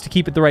pressurized to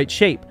keep it the right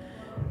shape.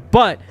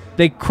 But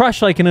they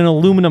crush like in an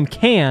aluminum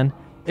can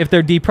if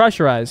they're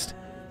depressurized.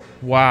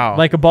 Wow.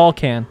 Like a ball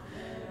can.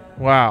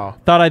 Wow.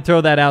 Thought I'd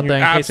throw that out there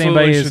in case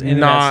anybody is into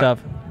that stuff.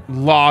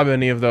 Lob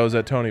any of those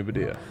at Tony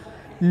Battey.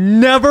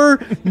 Never,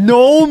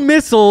 no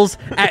missiles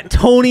at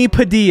Tony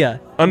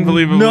Padilla.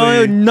 Unbelievably.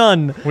 No,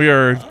 none. We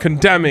are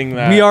condemning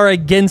that. We are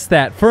against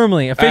that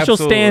firmly. Official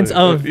Absolutely. stance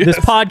of Yes. this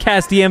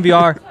podcast,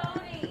 DNVR.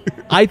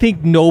 I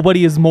think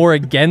nobody is more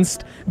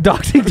against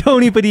doxing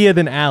Tony Padilla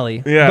than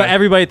Allie. Yeah. But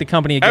everybody at the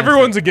company against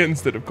Everyone's it.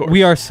 against it, of course.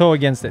 We are so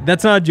against it.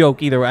 That's not a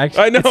joke either.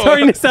 Actually, I know. It's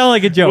starting to sound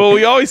like a joke. Well,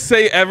 we always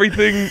say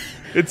everything.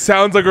 It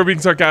sounds like we're being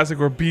sarcastic.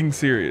 We're being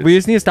serious. We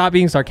just need to stop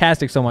being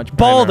sarcastic so much.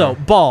 Ball, though.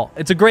 Ball.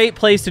 It's a great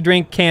place to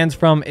drink cans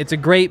from. It's a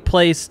great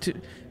place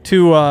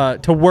to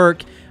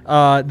work.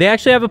 They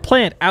actually have a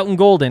plant out in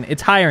Golden.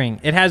 It's hiring.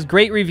 It has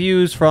great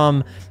reviews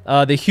from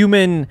the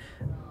human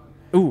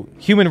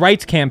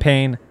rights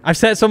campaign. I've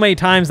said it so many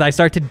times that I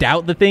start to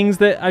doubt the things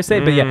that I say.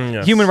 But yeah,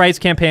 yes. human rights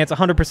campaign, it's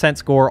 100%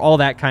 score, all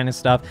that kind of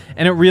stuff.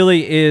 And it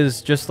really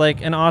is just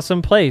like an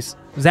awesome place.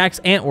 Zach's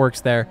aunt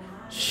works there.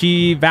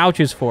 She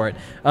vouches for it.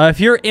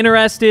 If you're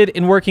interested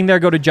in working there,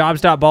 go to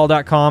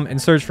jobs.ball.com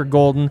and search for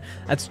Golden.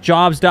 That's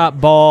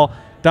jobs.ball.com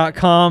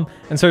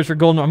and search for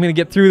Golden. I'm going to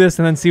get through this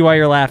and then see why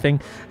you're laughing.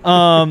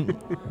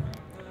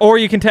 Or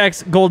you can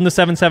text Golden to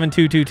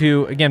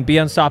 77222. Again, be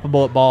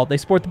unstoppable at Ball. They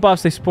support the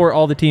Buffs. They support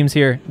all the teams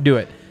here. Do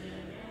it.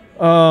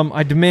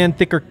 I demand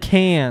thicker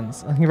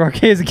cans. I think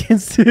RK is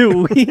against it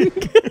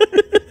weak.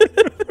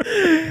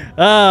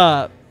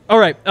 All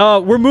right.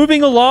 We're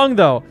moving along,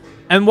 though.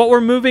 And what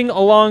we're moving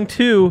along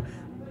to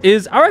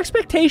is our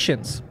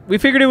expectations. We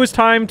figured it was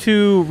time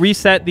to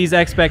reset these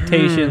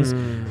expectations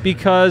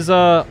because,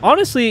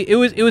 honestly, it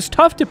was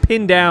tough to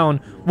pin down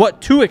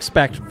what to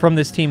expect from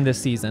this team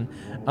this season.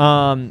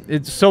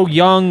 It's so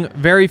young,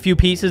 very few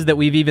pieces that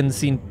we've even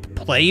seen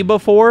play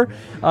before.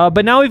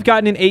 But now we've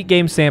gotten an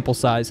 8-game sample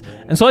size.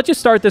 And so let's just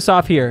start this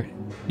off here.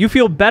 You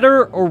feel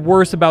better or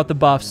worse about the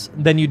Buffs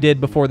than you did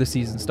before the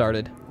season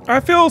started? I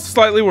feel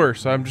slightly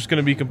worse. I'm just going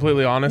to be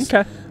completely honest.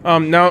 Okay.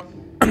 Now,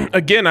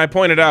 again, I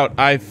pointed out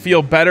I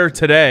feel better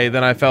today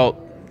than I felt.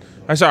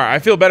 I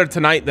feel better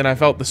tonight than I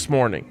felt this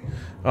morning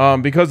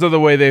because of the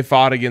way they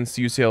fought against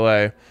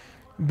UCLA.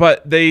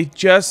 But they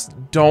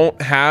just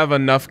don't have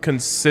enough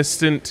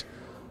consistent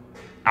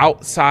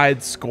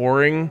outside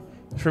scoring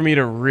for me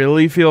to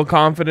really feel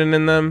confident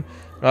in them.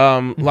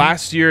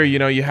 Last year,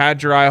 you had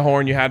Jeriah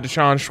Horn, you had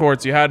Deshaun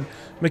Schwartz, you had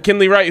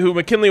McKinley Wright, who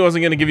McKinley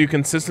wasn't going to give you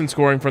consistent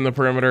scoring from the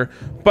perimeter,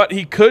 but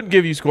he could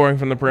give you scoring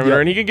from the perimeter,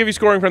 and he could give you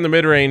scoring from the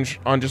mid-range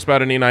on just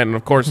about any night, and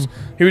of course,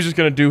 he was just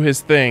going to do his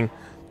thing.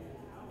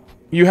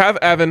 You have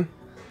Evan,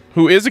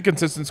 who is a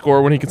consistent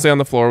scorer when he can stay on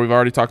the floor. We've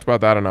already talked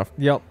about that enough.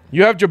 Yep.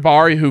 You have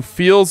Jabari, who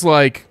feels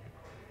like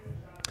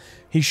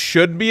he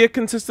should be a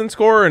consistent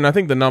scorer, and I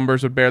think the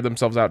numbers would bear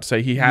themselves out to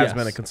say he has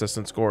been a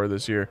consistent scorer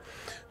this year.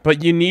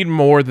 But you need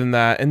more than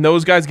that, and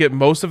those guys get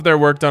most of their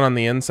work done on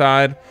the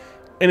inside,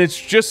 and it's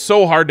just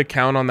so hard to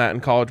count on that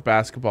in college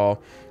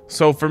basketball.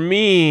 So for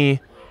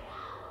me,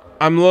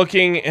 I'm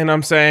looking and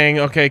I'm saying,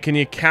 okay, can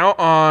you count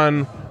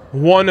on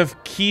one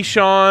of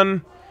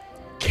Keyshawn,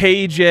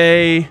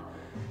 KJ,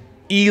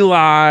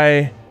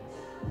 Eli,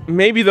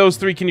 maybe those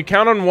three? Can you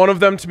count on one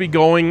of them to be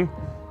going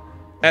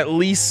at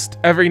least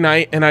every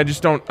night? And I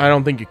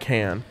don't think you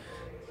can.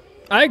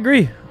 I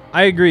agree.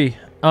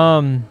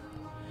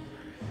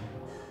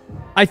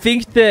 I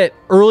think that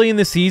early in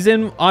the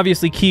season,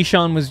 obviously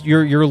Keyshawn was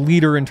your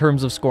leader in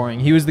terms of scoring.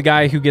 He was the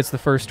guy who gets the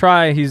first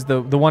try. He's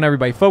the one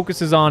everybody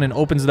focuses on and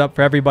opens it up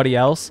for everybody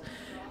else.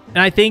 And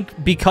I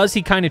think because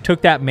he kind of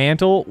took that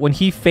mantle, when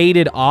he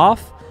faded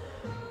off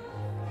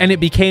and it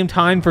became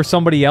time for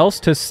somebody else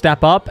to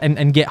step up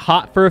and get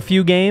hot for a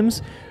few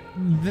games,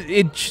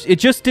 it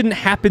just didn't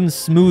happen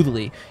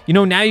smoothly.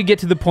 Now you get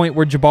to the point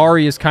where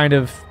Jabari is kind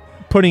of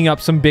putting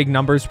up some big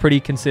numbers pretty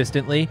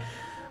consistently.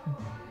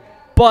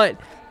 But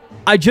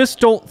I just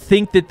don't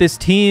think that this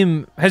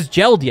team has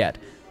gelled yet.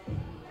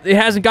 It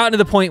hasn't gotten to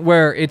the point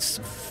where it's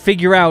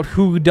figure out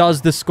who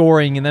does the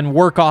scoring and then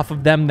work off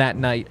of them that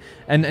night.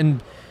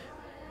 And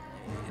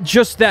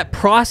just that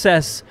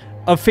process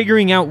of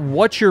figuring out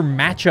what your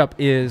matchup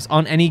is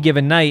on any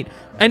given night.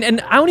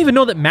 And I don't even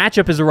know that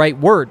matchup is the right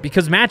word,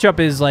 because matchup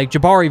is like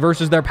Jabari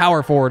versus their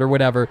power forward or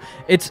whatever.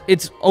 It's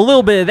a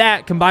little bit of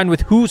that combined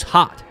with who's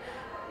hot.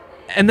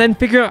 And then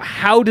figure out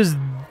how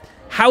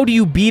do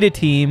you beat a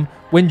team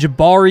when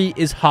Jabari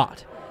is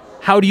hot?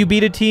 How do you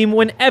beat a team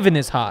when Evan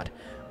is hot?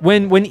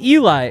 When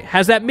Eli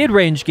has that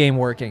mid-range game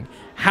working?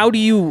 How do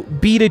you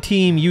beat a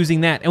team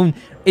using that? And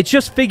it's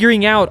just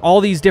figuring out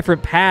all these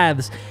different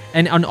paths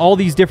and on all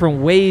these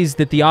different ways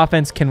that the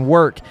offense can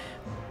work.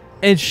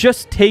 And it's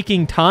just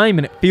taking time,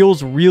 and it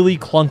feels really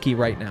clunky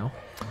right now.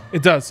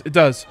 It does. It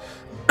does.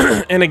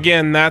 And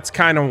again, that's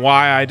kind of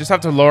why I just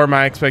have to lower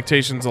my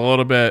expectations a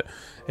little bit.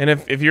 And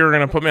if you're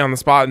going to put me on the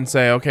spot and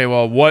say, okay,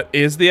 well, what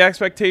is the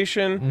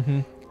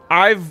expectation?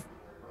 I've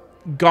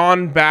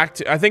gone back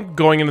to, I think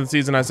going into the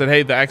season, I said,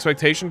 hey, the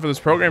expectation for this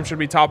program should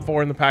be top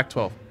 4 in the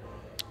Pac-12.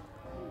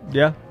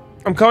 Yeah.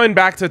 I'm coming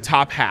back to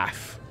top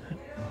half.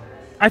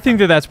 I think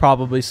that that's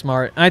probably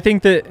smart. And I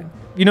think that,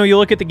 you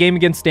look at the game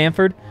against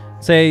Stanford,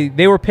 say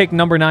they were picked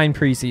number 9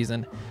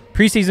 preseason.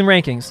 Preseason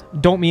rankings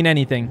don't mean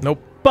anything.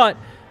 Nope. But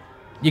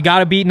you got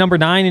to beat number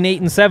 9 and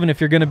 8 and 7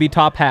 if you're going to be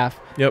top half.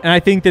 Yep. And I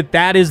think that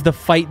that is the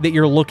fight that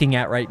you're looking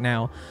at right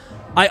now.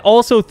 I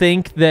also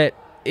think that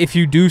if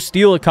you do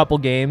steal a couple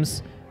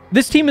games,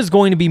 this team is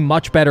going to be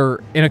much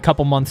better in a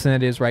couple months than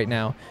it is right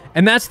now.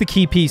 And that's the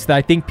key piece that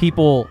I think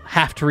people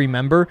have to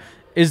remember,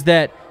 is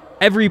that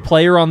every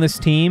player on this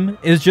team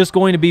is just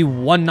going to be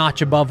one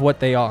notch above what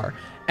they are.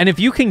 And if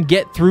you can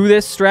get through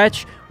this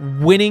stretch,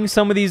 winning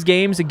some of these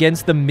games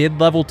against the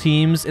mid-level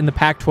teams in the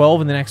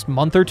Pac-12 in the next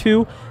month or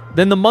two,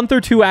 then the month or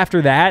two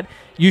after that,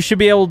 you should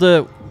be able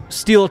to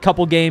steal a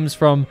couple games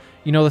from,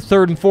 the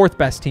 3rd and 4th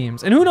best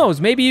teams. And who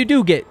knows, maybe you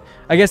do get,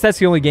 I guess that's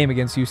the only game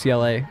against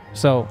UCLA.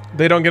 So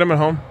they don't get them at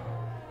home?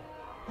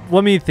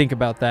 Let me think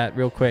about that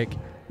real quick.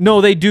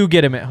 No, they do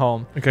get him at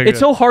home. Okay, it's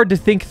so hard to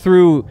think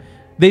through.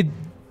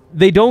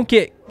 They don't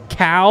get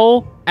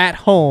Cal at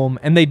home,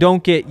 and they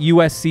don't get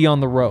USC on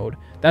the road.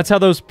 That's how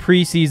those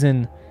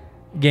preseason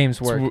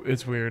games work.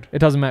 It's weird. It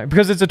doesn't matter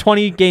because it's a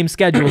 20-game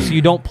schedule, so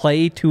you don't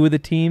play 2 of the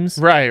teams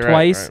twice.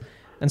 Right.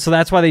 And so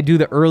that's why they do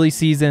the early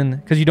season,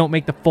 because you don't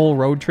make the full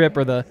road trip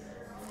or the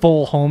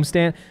full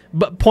homestand.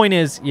 But point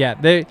is, yeah,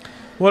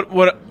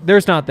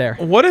 there's not there.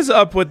 What is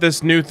up with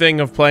this new thing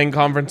of playing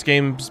conference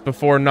games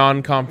before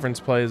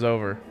non-conference play is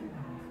over?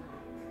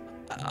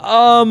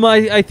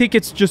 I think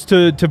it's just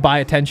to buy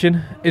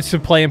attention. It's to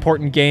play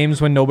important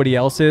games when nobody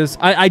else is.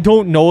 I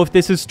don't know if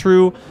this is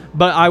true,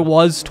 but I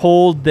was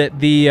told that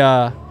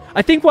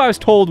I think what I was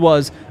told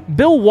was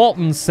Bill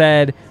Walton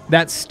said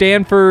that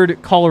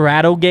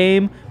Stanford-Colorado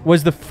game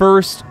was the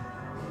first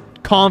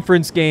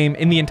conference game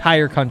in the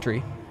entire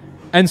country.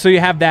 And so you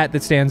have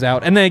that stands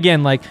out. And then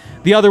again, like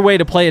the other way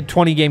to play a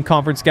 20-game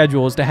conference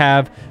schedule is to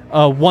have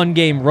a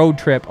 1-game road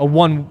trip, a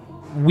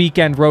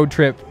 1-weekend road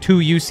trip to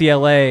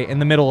UCLA in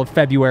the middle of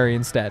February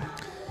instead.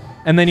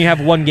 And then you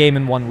have 1 game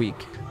in 1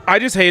 week. I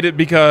just hate it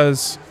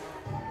because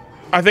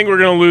I think we're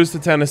going to lose to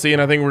Tennessee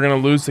and I think we're going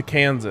to lose to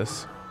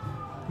Kansas.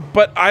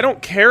 But I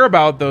don't care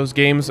about those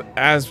games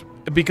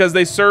because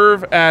they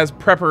serve as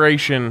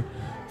preparation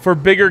for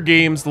bigger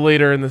games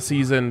later in the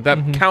season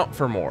that count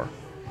for more.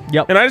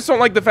 Yep. And I just don't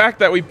like the fact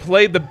that we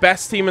played the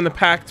best team in the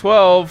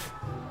Pac-12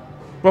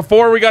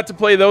 before we got to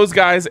play those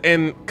guys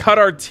and cut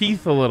our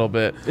teeth a little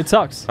bit. It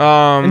sucks.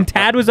 And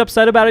Tad was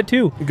upset about it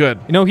too. Good.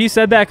 He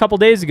said that a couple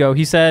days ago.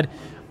 He said,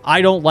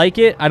 I don't like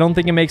it. I don't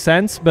think it makes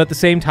sense. But at the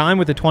same time,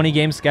 with the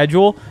 20-game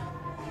schedule,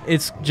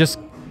 it's just,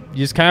 you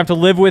just kind of have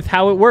to live with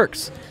how it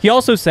works. He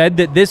also said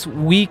that this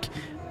week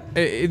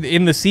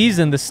in the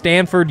season, the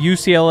Stanford,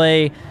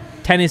 UCLA,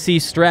 Tennessee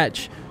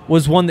stretch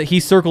was one that he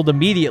circled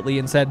immediately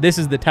and said, this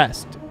is the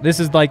test. This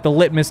is like the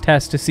litmus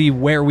test to see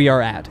where we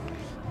are at.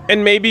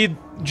 And maybe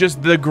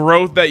just the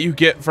growth that you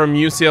get from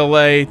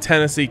UCLA,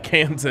 Tennessee,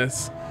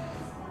 Kansas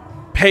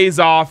pays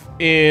off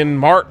in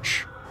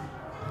March.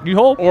 You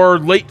hope. Or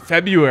late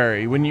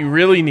February when you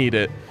really need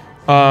it.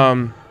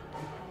 But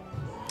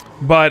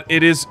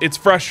it's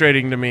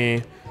frustrating to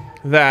me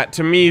that,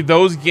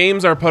 those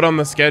games are put on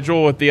the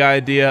schedule with the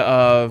idea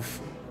of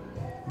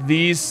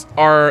these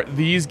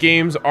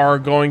games are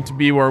going to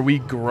be where we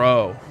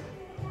grow.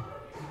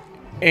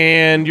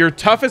 And your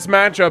toughest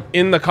matchup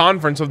in the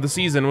conference of the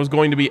season was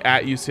going to be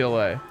at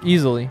UCLA.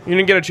 Easily. You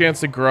didn't get a chance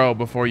to grow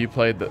before you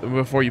played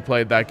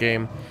that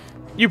game.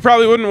 You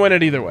probably wouldn't win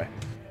it either way.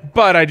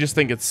 But I just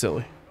think it's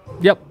silly.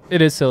 Yep,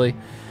 it is silly.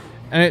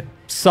 And it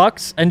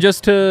sucks. And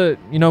just to,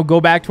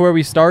 go back to where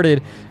we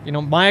started,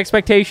 my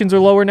expectations are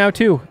lower now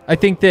too. I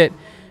think that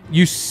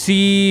you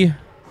see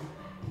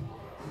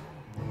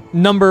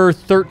number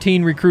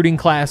 13 recruiting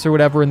class or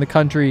whatever in the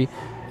country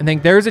and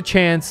think there's a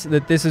chance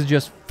that this is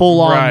just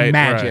full-on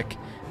magic. Right.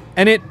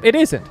 And it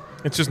isn't.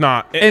 It's just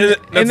not.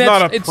 That's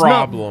not a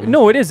problem.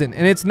 No, it isn't.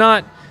 And it's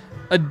not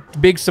a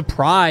big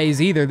surprise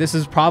either. This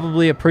is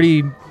probably a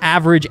pretty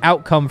average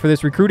outcome for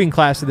this recruiting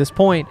class at this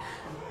point.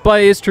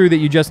 But it is true that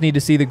you just need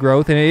to see the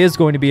growth, and it is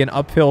going to be an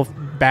uphill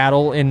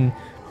battle in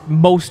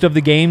most of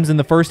the games in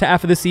the first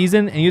half of the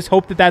season, and you just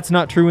hope that that's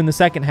not true in the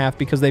second half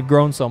because they've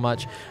grown so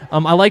much.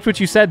 I liked what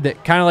you said,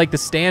 that kind of like the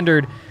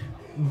standard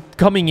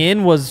coming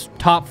in was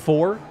top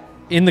 4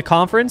 in the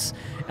conference,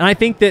 and I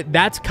think that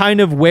that's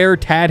kind of where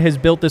Tad has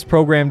built this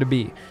program to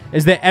be,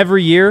 is that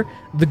every year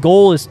the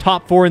goal is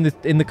top 4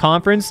 in the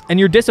conference, and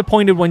you're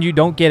disappointed when you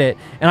don't get it,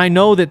 and I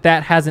know that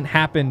that hasn't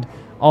happened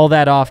all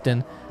that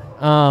often.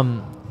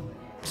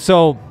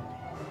 So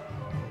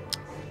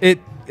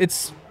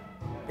it's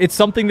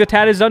something that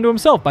Tad has done to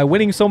himself by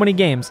winning so many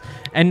games,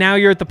 and now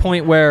you're at the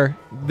point where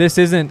this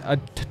isn't a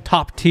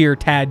top tier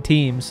Tad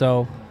team,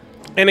 so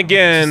and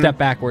again, step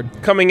backward.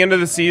 Coming into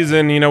the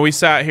season, we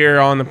sat here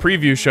on the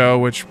preview show,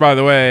 which, by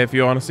the way, if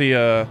you want to see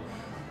a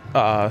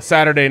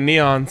Saturday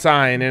neon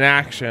sign in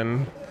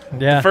action,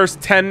 yeah, the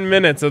first 10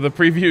 minutes of the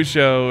preview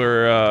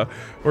show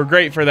were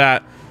great for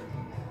that.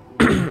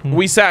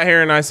 We sat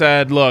here and I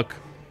said, look,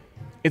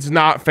 it's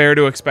not fair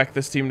to expect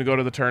this team to go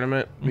to the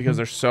tournament because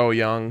they're so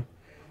young.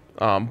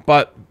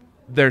 But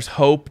there's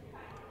hope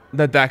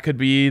that could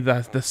be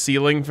the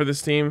ceiling for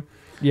this team.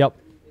 Yep.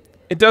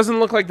 It doesn't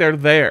look like they're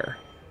there.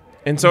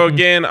 And so,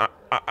 again,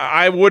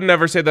 I would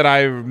never say that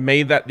I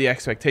made that the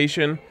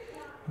expectation.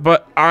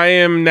 But I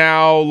am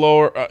now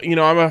lower.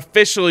 I'm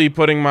officially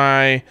putting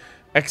my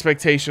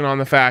expectation on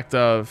the fact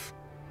of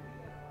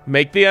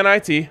make the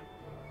NIT.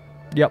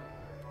 Yep.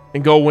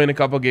 And go win a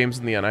couple games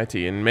in the NIT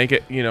and make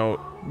it,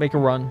 make a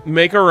run.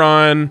 Make a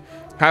run.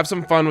 Have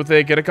some fun with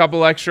it. Get a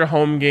couple extra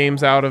home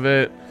games out of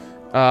it.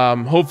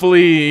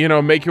 Hopefully,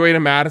 make your way to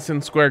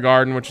Madison Square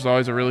Garden, which is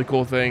always a really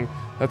cool thing.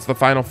 That's the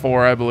Final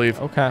Four, I believe.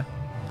 Okay.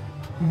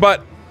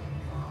 But,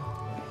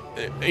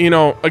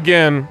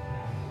 again,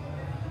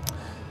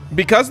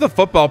 because the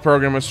football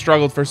program has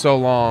struggled for so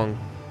long,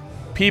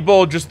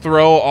 people just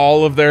throw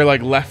all of their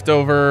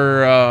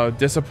leftover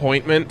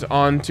disappointment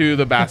onto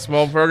the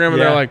basketball program,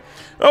 and they're like,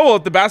 "Oh, well,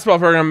 if the basketball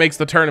program makes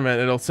the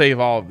tournament, it'll save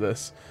all of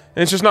this."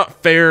 And it's just not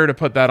fair to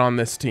put that on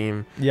this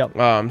team.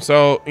 Yep.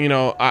 So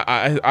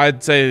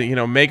I'd say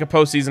make a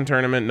postseason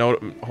tournament.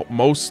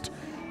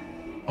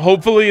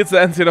 Hopefully it's the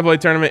NCAA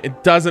tournament.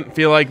 It doesn't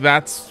feel like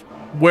that's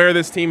where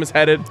this team is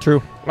headed.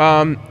 True.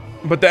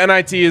 But the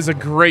NIT is a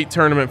great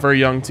tournament for a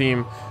young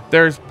team.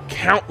 There's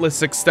countless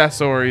success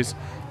stories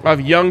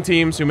of young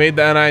teams who made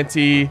the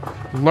NIT,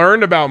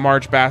 learned about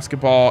March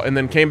basketball, and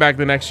then came back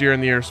the next year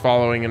and the years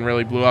following and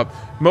really blew up.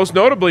 Most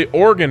notably,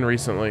 Oregon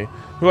recently,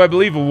 who I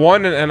believe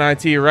won an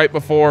NIT right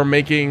before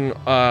making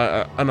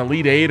an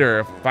Elite 8 or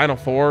a Final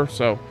Four.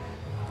 So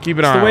keep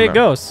an eye on that. It's the way it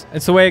goes.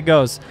 It's the way it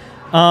goes.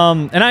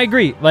 And I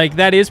agree.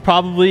 That is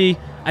probably,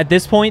 at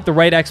this point, the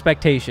right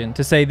expectation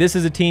to say this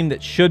is a team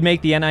that should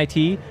make the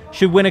NIT,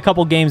 should win a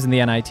couple games in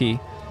the NIT.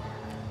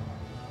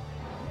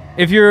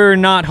 If you're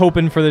not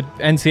hoping for the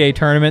NCAA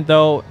tournament,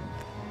 though,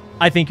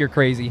 I think you're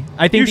crazy.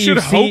 I think you should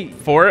hope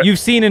for it. You've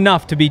seen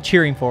enough to be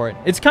cheering for it.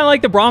 It's kind of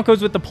like the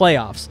Broncos with the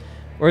playoffs,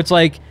 where it's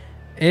like,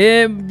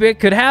 it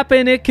could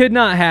happen, it could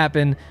not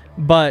happen,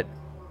 but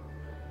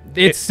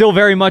it's still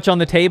very much on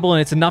the table,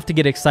 and it's enough to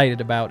get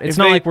excited about. It's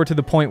not like we're to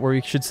the point where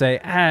we should say,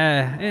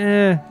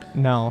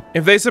 no.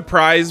 If they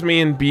surprise me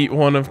and beat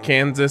one of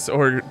Kansas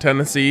or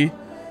Tennessee,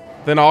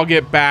 then I'll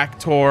get back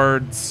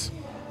towards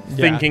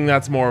thinking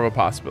that's more of a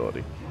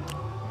possibility.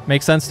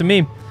 Makes sense to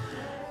me.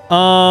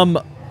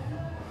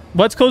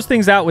 Let's close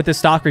things out with this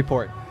stock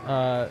report.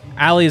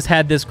 Allie has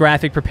had this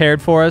graphic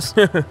prepared for us.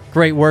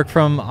 Great work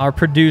from our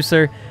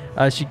producer.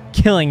 She's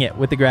killing it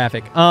with the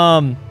graphic.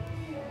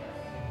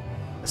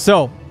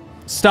 So,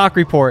 stock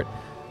report.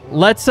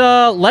 Let's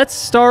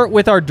start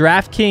with our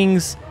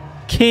DraftKings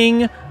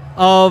king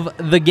of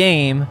the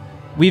game.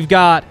 We've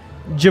got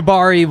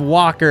Jabari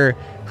Walker,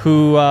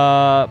 who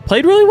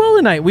played really well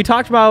tonight. We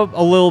talked about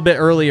a little bit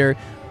earlier.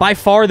 By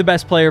far the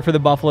best player for the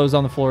Buffaloes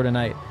on the floor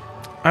tonight.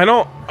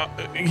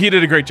 He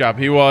did a great job.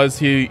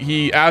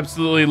 He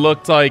absolutely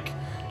looked like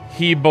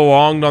he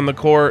belonged on the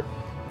court,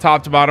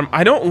 top to bottom.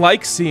 I don't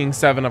like seeing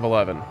 7 of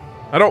 11.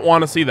 I don't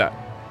want to see that.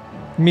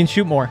 I mean,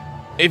 shoot more.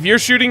 If you're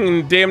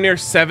shooting damn near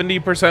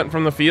 70%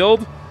 from the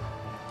field,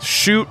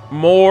 shoot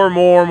more.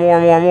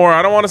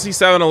 I don't want to see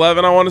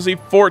 7-11. I want to see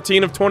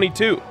 14 of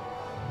 22.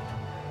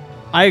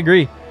 I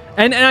agree.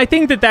 And I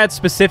think that that's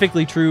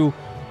specifically true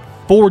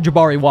for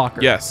Jabari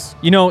Walker. Yes.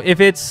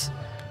 If it's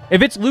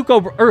Luke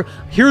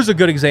here's a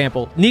good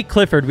example. Nick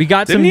Clifford.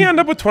 Didn't he end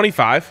up with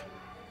 25?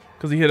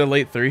 Because he hit a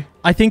late 3.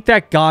 I think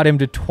that got him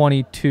to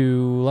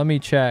 22. Let me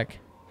check.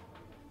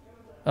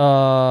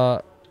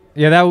 Yeah,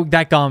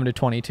 that got him to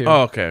 22.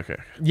 Oh, okay.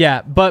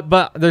 Yeah,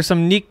 but there's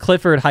some Nick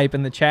Clifford hype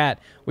in the chat,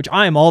 which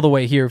I am all the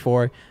way here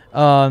for.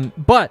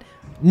 But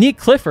Nick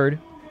Clifford,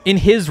 in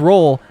his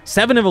role,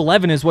 7 of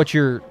 11 is what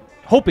you're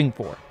hoping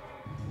for.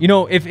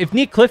 If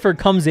Nick Clifford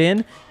comes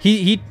in,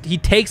 he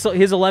takes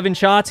his 11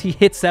 shots, he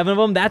hits 7 of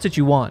them, that's what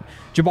you want.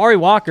 Jabari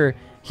Walker,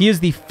 he is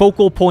the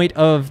focal point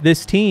of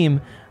this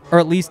team, or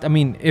at least,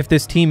 if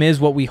this team is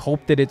what we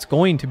hope that it's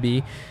going to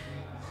be,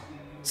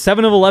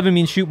 7 of 11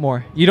 means shoot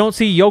more. You don't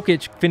see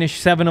Jokic finish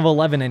 7 of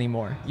 11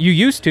 anymore. You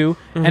used to,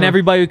 and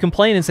everybody would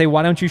complain and say,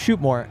 why don't you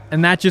shoot more?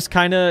 And that just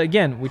kind of,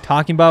 again, we're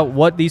talking about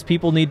what these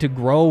people need to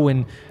grow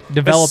and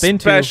develop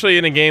into. Especially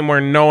in a game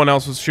where no one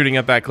else was shooting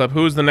at that clip.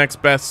 Who's the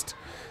next best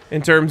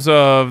in terms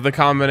of the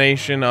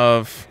combination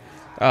of,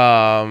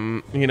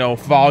 volume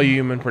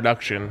and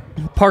production?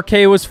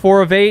 Parquet was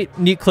 4 of 8.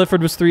 Neat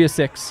Clifford was 3 of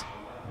 6.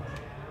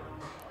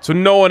 So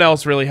no one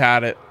else really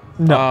had it.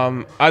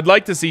 No. I'd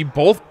like to see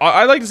both.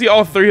 I'd like to see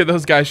all 3 of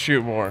those guys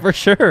shoot more. For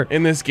sure.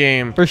 In this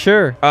game. For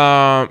sure.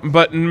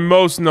 But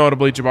most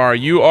notably, Jabari,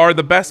 you are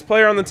the best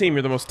player on the team.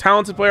 You're the most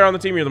talented player on the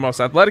team. You're the most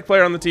athletic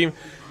player on the team.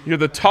 You're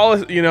the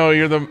tallest,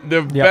 you're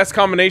the best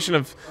combination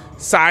of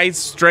size,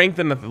 strength,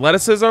 and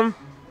athleticism.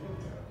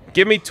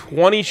 Give me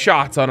 20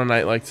 shots on a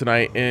night like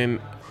tonight. And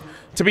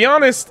to be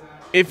honest,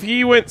 if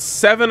he went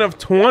 7 of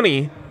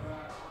 20,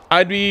 I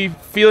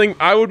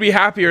would be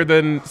happier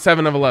than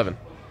 7 of 11.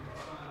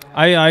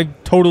 I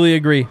totally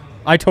agree.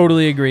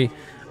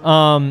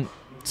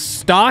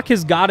 Stock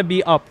has got to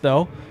be up,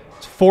 though.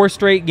 It's 4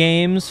 straight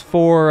games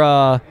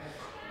for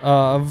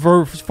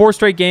 4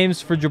 straight games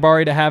for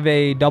Jabari to have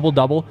a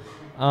double-double.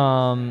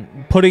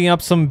 Putting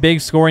up some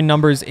big scoring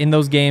numbers in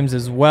those games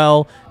as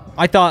well.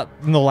 I thought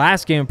in the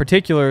last game in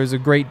particular was a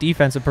great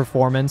defensive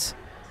performance.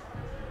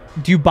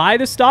 Do you buy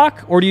the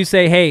stock, or do you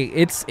say, hey,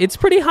 it's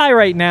pretty high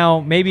right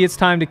now, maybe it's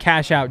time to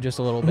cash out just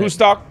a little bit? Who's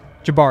stock?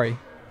 Jabari.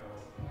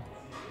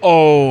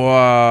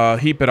 Oh,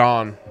 heap it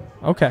on.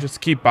 Okay.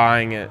 Just keep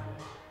buying it.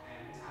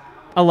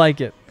 I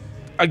like it.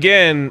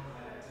 Again,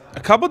 a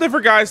couple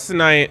different guys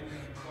tonight,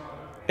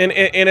 and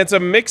it's a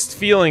mixed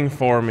feeling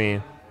for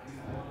me.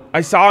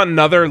 I saw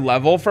another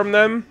level from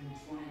them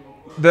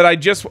that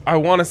I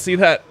want to see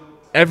that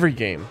every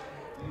game.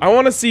 I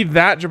want to see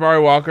that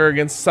Jabari Walker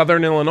against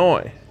Southern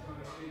Illinois.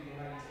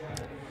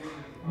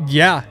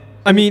 Yeah.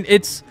 I mean,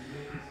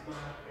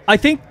 I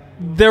think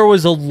there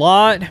was a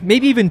lot,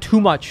 maybe even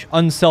too much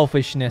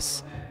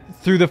unselfishness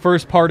through the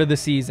first part of the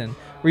season,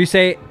 where you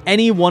say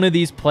any one of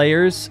these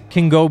players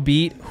can go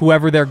beat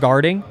whoever they're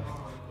guarding.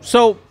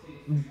 So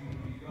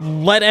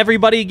let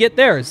everybody get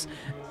theirs.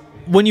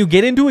 When you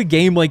get into a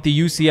game like the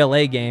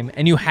UCLA game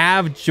and you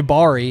have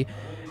Jabari,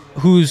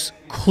 who's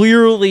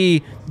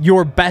clearly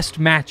your best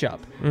matchup,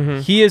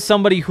 he is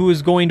somebody who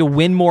is going to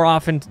win more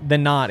often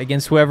than not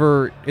against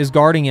whoever is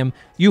guarding him.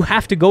 You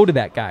have to go to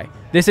that guy.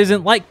 This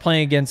isn't like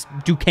playing against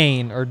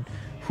Duquesne or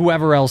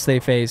whoever else they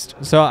faced.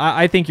 So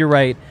I think you're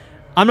right.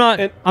 I'm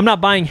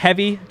not buying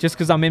heavy just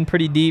because I'm in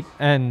pretty deep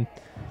and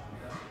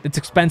it's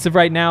expensive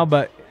right now,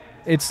 but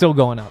it's still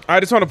going up. I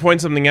just want to point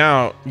something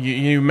out.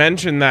 You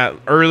mentioned that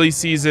early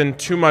season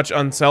too much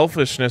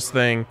unselfishness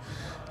thing.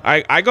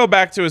 I go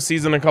back to a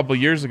season a couple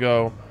years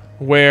ago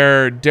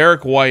where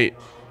Derek White,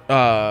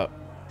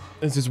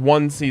 this is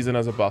one season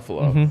as a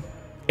Buffalo,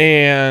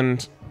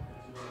 and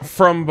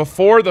from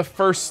before the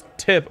first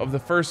tip of the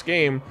first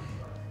game,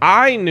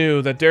 I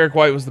knew that Derek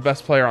White was the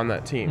best player on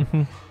that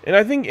team. And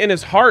I think in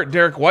his heart,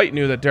 Derek White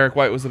knew that Derek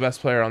White was the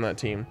best player on that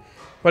team.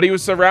 But he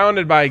was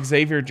surrounded by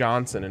Xavier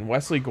Johnson and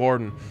Wesley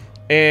Gordon,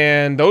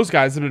 and those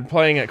guys have been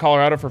playing at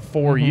Colorado for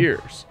 4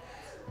 years.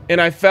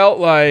 And I felt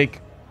like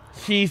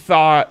he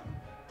thought,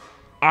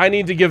 I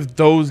need to give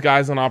those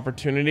guys an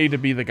opportunity to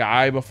be the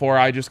guy before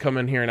I just come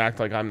in here and act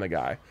like I'm the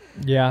guy.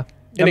 Yeah,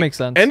 that makes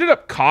sense. It ended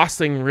up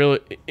costing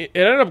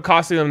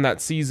them that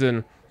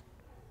season,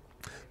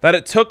 that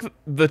it took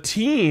the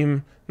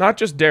team, not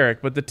just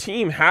Derek, but the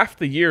team half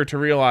the year to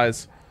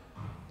realize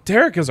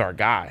Derek is our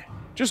guy.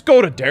 Just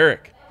go to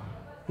Derek.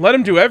 Let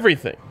him do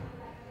everything.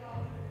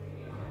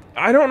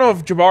 I don't know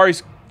if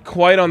Jabari's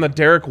quite on the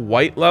Derek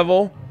White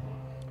level,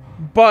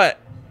 but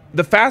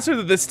the faster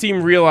that this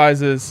team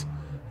realizes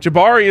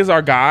Jabari is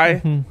our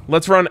guy,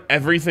 let's run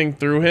everything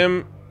through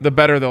him, the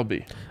better they'll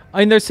be. I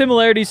mean, there's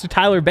similarities to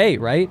Tyler Bay,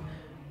 right?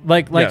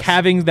 Like Yes.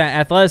 having that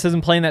athleticism,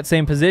 playing that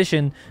same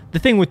position. The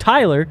thing with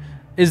Tyler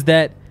is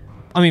that,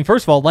 I mean,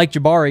 first of all, like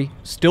Jabari,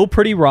 still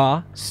pretty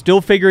raw, still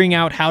figuring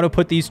out how to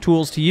put these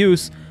tools to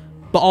use,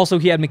 but also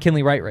he had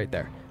McKinley Wright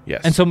there.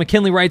 Yes. And so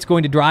McKinley Wright's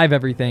going to drive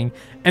everything.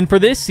 And for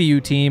this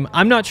CU team,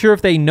 I'm not sure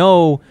if they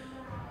know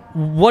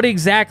what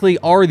exactly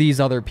are these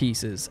other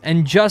pieces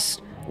and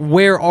just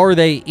where are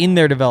they in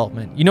their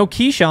development. You know,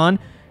 Keyshawn,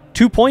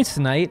 2 points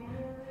tonight.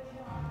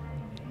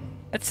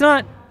 It's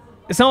not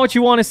what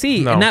you want to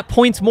see. No. And that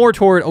points more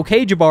toward,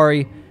 okay,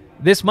 Jabari,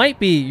 this might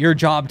be your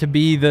job to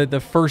be the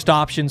first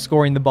option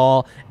scoring the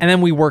ball, and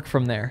then we work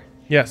from there.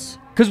 Yes.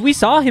 Because we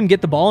saw him get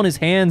the ball in his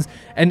hands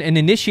and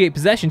initiate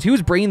possessions. He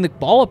was bringing the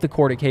ball up the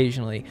court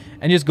occasionally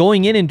and just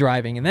going in and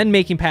driving and then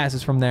making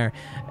passes from there.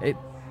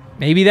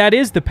 Maybe that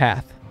is the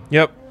path.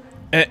 Yep.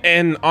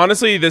 And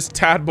honestly, this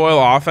Tad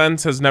Boyle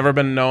offense has never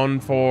been known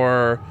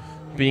for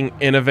being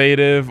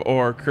innovative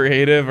or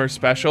creative or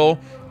special.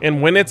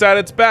 And when it's at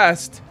its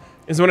best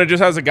is when it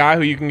just has a guy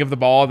who you can give the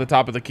ball at the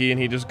top of the key and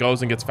he just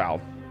goes and gets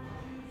fouled.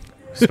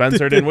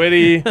 Spencer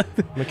Dinwiddie,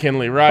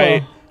 McKinley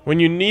Wright. Oh. When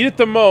you need it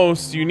the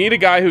most, you need a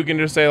guy who can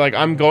just say, like,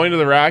 I'm going to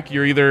the rack.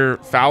 You're either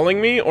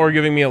fouling me or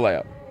giving me a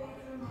layup.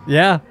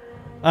 Yeah.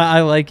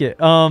 I like it.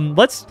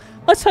 Let's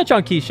touch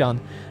on Keyshawn.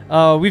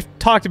 We've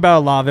talked about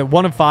a lot of it.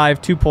 1 of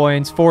 5, 2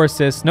 points, 4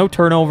 assists, no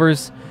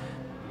turnovers.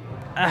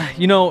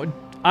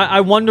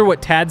 I wonder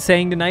what Tad's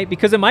saying tonight,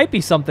 because it might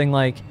be something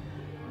like,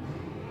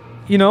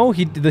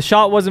 the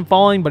shot wasn't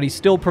falling, but he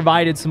still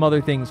provided some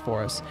other things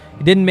for us.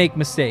 He didn't make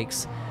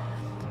mistakes.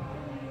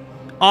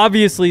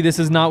 Obviously, this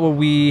is not what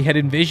we had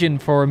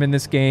envisioned for him in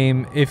this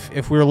game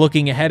if we were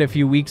looking ahead a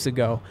few weeks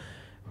ago.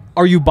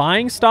 Are you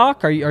buying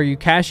stock? Are you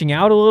cashing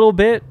out a little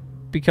bit?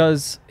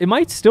 Because it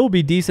might still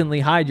be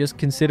decently high, just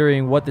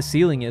considering what the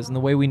ceiling is and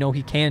the way we know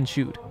he can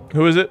shoot.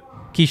 Who is it?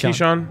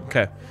 Keyshawn.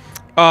 Okay.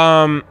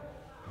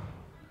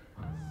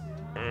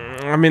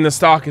 The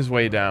stock is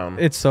way down.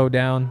 It's so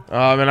down.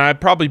 And I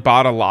probably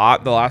bought a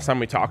lot the last time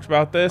we talked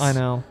about this. I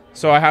know.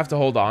 So I have to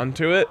hold on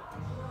to it.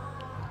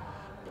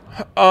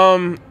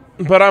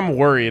 But I'm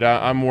worried.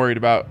 I'm worried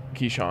about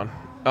Keyshawn.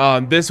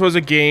 This was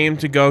a game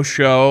to go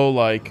show,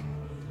 like,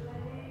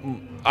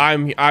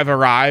 I've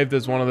arrived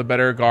as one of the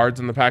better guards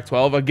in the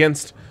Pac-12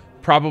 against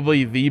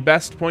probably the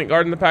best point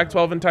guard in the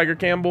Pac-12 in Tiger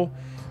Campbell.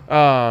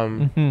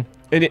 And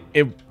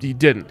he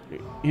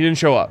didn't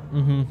show up.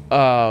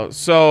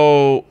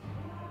 So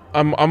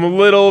I'm a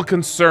little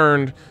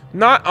concerned,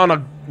 not on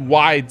a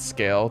wide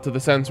scale to the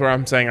sense where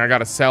I'm saying I got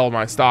to sell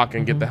my stock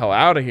and get the hell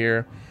out of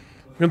here.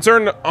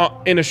 Concerned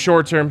in a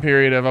short-term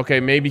period of, okay,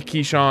 maybe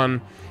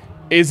Keyshawn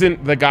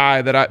isn't the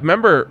guy that I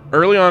remember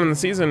early on in the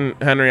season,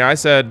 Henry. I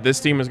said this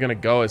team is going to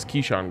go as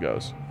Keyshawn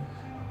goes.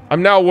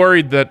 I'm now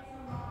worried that,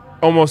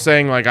 almost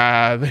saying like,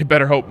 they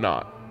better hope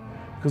not,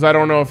 because I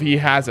don't know if he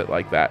has it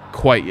like that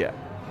quite yet.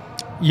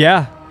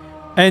 Yeah,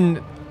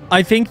 and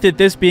I think that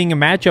this being a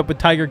matchup with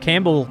Tiger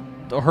Campbell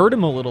hurt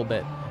him a little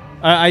bit.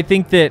 I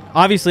think that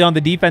obviously on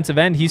the defensive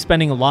end, he's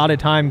spending a lot of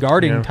time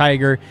guarding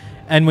Tiger,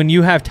 and when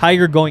you have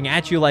Tiger going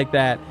at you like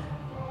that,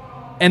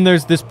 and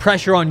there's this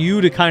pressure on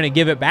you to kind of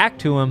give it back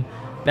to him,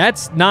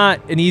 that's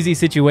not an easy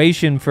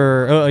situation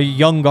for a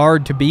young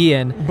guard to be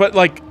in. But,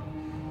 like,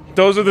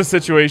 those are the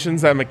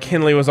situations that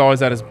McKinley was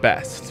always at his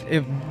best.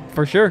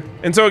 For sure.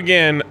 And so,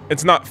 again,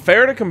 it's not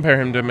fair to compare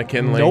him to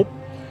McKinley. Nope.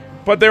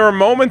 But there were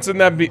moments in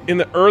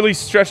the early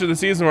stretch of the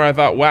season where I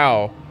thought,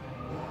 wow,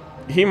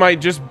 he might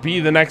just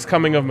be the next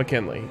coming of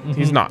McKinley.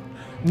 He's not.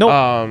 Nope.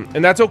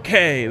 And that's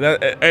okay.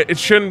 It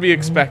shouldn't be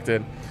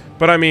expected.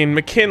 But, I mean,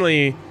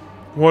 McKinley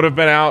would have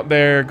been out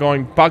there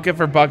going bucket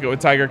for bucket with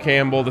Tiger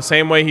Campbell the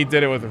same way he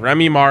did it with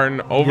Remy Martin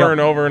over and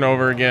over and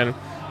over again.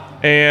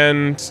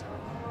 And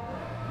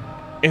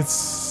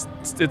it's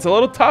a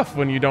little tough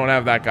when you don't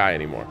have that guy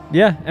anymore.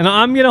 Yeah, and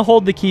I'm going to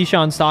hold the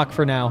Keyshawn stock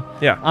for now.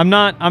 Yeah. I'm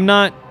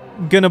not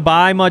going to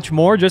buy much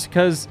more just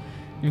because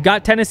you've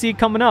got Tennessee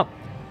coming up.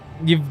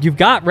 You've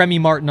got Remy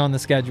Martin on the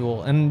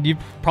schedule, and you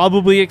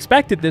probably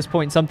expect at this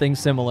point something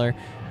similar.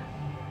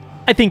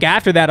 I think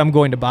after that I'm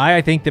going to buy.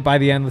 I think that by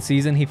the end of the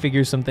season he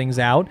figures some things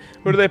out.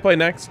 Who do they play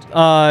next?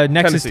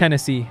 Next is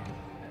Tennessee.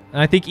 And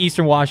I think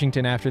Eastern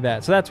Washington after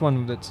that. So that's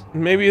one that's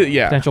maybe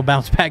potential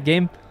bounce back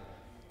game.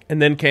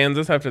 And then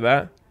Kansas after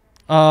that?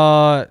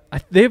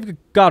 They've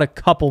got a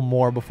couple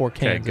more before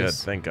Kansas. Okay, good.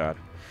 Thank God.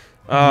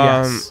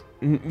 Yes.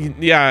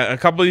 Yeah, a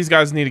couple of these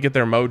guys need to get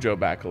their mojo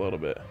back a little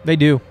bit. They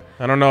do.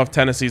 I don't know if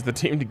Tennessee's the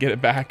team to get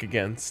it back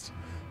against.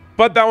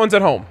 But that one's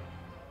at home.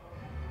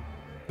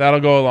 That'll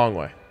go a long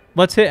way.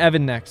 Let's hit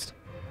Evan next.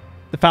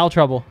 The foul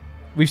trouble.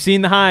 We've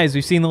seen the highs.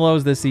 We've seen the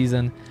lows this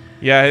season.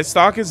 Yeah, his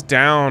stock is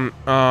down,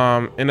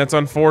 and it's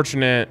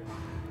unfortunate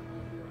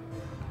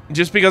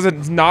just because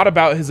it's not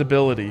about his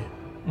ability.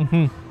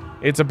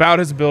 It's about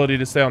his ability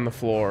to stay on the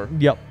floor.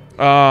 Yep.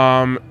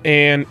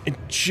 And it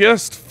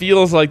just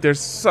feels like there's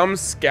some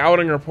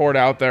scouting report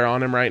out there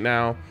on him right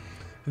now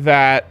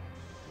that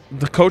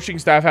the coaching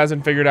staff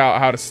hasn't figured out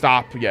how to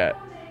stop yet.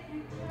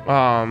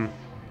 And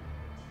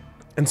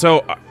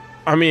so,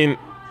 I mean,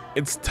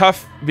 it's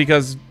tough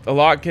because a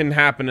lot can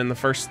happen in the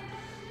first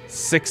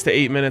 6 to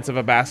 8 minutes of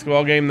a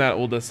basketball game that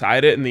will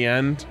decide it in the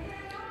end.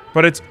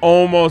 But it's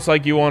almost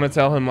like you want to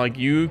tell him, like,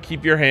 you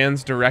keep your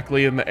hands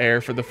directly in the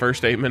air for the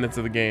first 8 minutes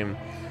of the game.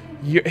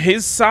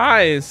 His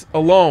size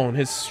alone,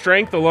 his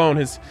strength alone,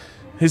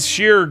 his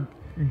sheer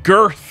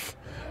girth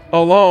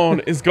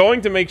alone is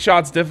going to make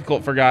shots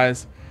difficult for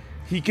guys.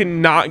 He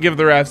cannot give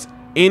the refs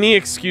any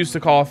excuse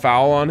to call a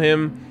foul on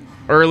him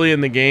early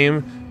in the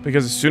game,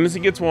 because as soon as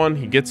he gets one,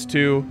 he gets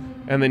two,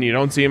 and then you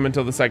don't see him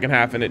until the second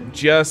half, and it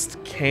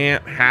just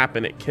can't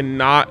happen. It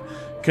cannot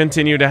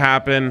continue to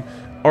happen,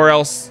 or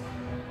else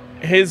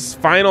his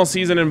final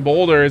season in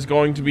Boulder is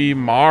going to be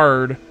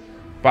marred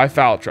by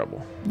foul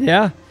trouble.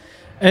 Yeah.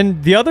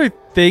 And the other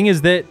thing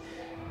is that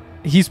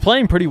he's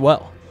playing pretty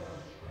well.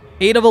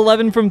 8 of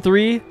 11 from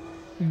 3,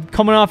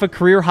 coming off a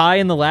career high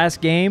in the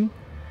last game.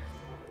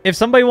 If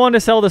somebody wanted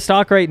to sell the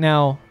stock right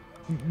now,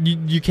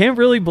 you can't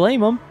really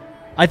blame him.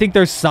 I think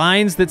there's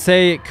signs that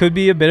say it could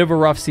be a bit of a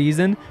rough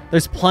season.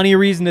 There's plenty of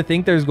reason to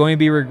think there's going to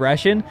be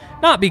regression.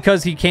 Not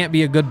because he can't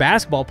be a good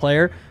basketball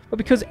player, but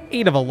because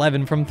 8 of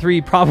 11 from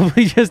 3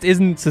 probably just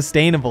isn't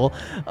sustainable.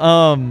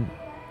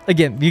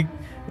 Again,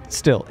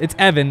 it's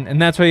Evan,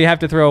 and that's why you have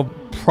to throw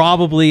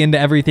probably into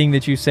everything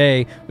that you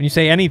say when you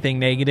say anything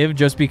negative,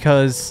 just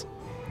because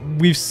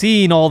we've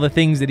seen all the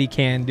things that he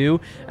can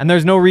do, and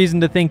there's no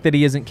reason to think that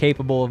he isn't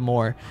capable of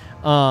more.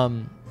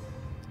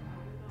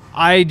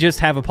 I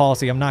just have a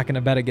policy. I'm not going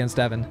to bet against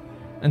Evan,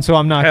 and so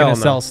I'm not going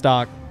to sell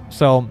stock.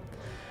 So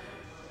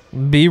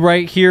be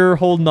right here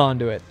holding on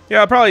to it.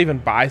 Yeah, I'll probably even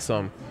buy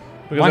some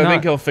because I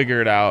think he'll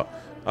figure it out.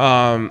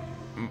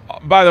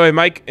 By the way,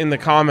 Mike in the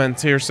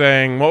comments here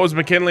saying, what was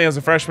McKinley as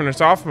a freshman or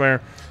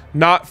sophomore?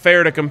 Not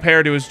fair to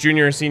compare to his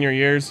junior or senior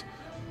years.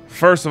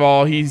 First of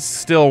all, he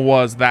still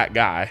was that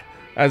guy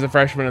as a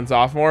freshman and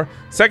sophomore.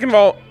 Second of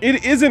all,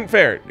 it isn't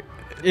fair.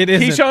 It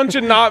isn't. Keyshawn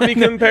should not be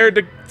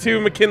compared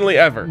to McKinley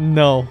ever.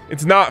 No.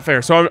 It's not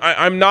fair. So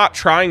I'm not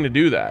trying to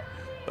do that.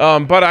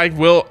 But I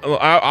will.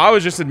 I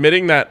was just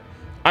admitting that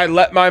I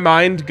let my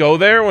mind go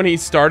there when he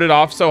started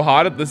off so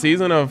hot at the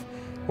season of,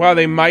 wow,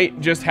 they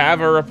might just have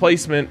a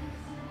replacement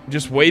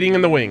just waiting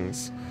in the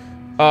wings.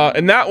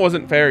 And that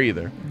wasn't fair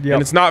either. Yep.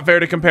 And it's not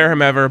fair to compare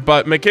him ever.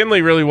 But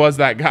McKinley really was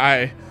that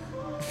guy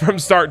from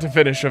start to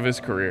finish of his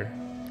career.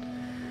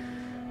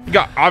 He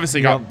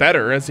obviously got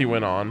better as he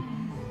went on.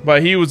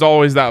 But he was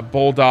always that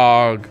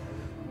bulldog.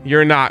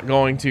 You're not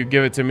going to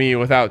give it to me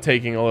without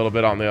taking a little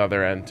bit on the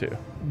other end too.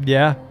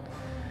 Yeah.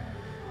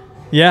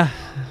 Yeah.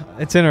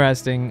 It's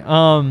interesting.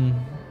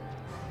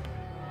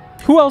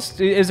 Who else?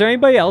 Is there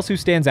anybody else who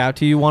stands out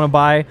to you want to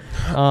buy?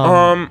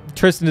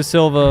 Tristan Da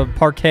Silva,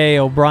 Parquet,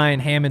 O'Brien,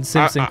 Hammond,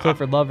 Simpson,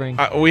 Clifford Lovering.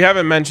 We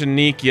haven't mentioned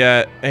Neek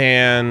yet,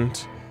 and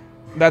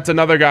that's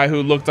another guy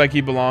who looked like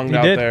he belonged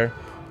out there.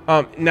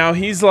 Now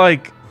he's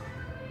like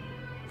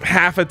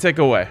half a tick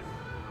away.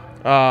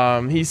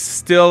 He's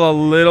still a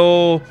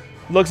little,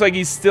 looks like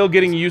he's still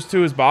getting used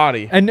to his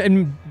body.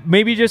 And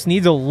maybe just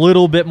needs a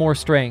little bit more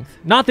strength.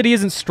 Not that he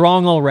isn't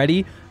strong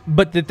already,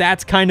 but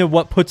that's kind of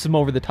what puts him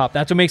over the top.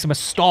 That's what makes him a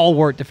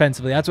stalwart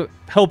defensively. That's what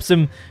helps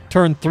him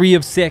turn 3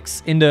 of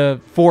 6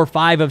 into 4 or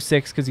 5 of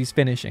 6 because he's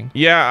finishing.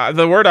 Yeah,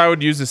 the word I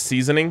would use is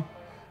seasoning.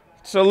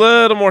 It's a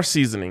little more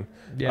seasoning.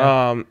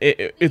 Yeah.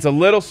 It's a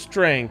little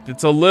strength.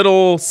 It's a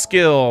little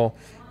skill.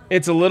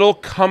 It's a little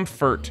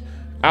comfort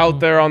out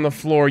there on the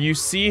floor. You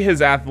see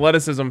his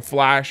athleticism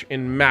flash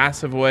in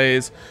massive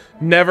ways,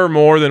 never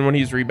more than when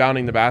he's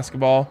rebounding the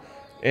basketball.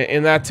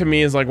 And that to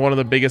me is like one of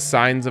the biggest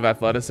signs of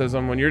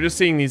athleticism, when you're just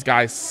seeing these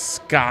guys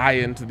sky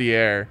into the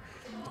air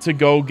to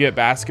go get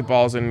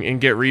basketballs and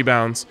get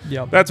rebounds.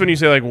 Yep. That's when you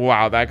say like,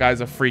 wow, that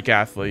guy's a freak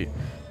athlete.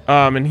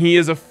 And he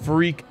is a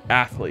freak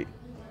athlete.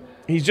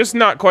 He's just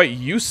not quite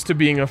used to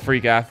being a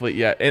freak athlete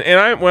yet.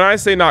 And when I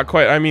say not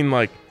quite, I mean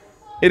like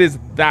it is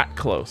that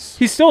close.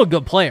 He's still a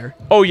good player.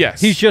 Oh,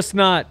 yes. He's just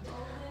not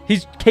 –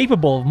 he's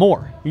capable of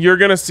more. You're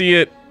going to see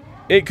it.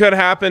 It could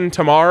happen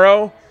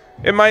tomorrow.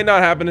 It might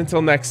not happen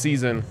until next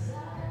season.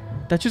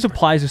 That just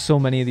applies to so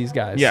many of these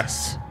guys.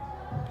 Yes.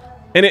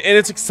 And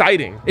it's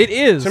exciting. It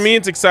is. To me,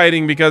 it's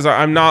exciting because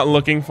I'm not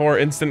looking for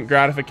instant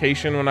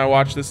gratification when I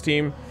watch this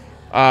team.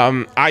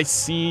 I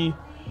see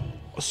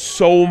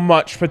so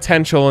much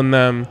potential in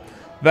them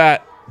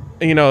that,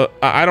 you know,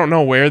 I don't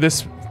know where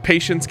this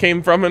patience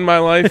came from in my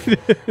life,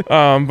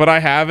 but I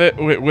have it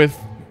with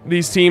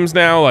these teams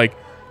now. Like,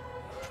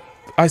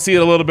 I see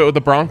it a little bit with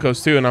the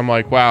Broncos too, and I'm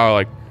like, wow,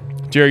 like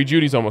Jerry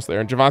Jeudy's almost there,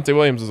 and Javonte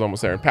Williams is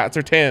almost there, and Pat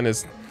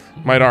Surtain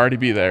might already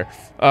be there.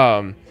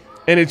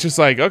 And it's just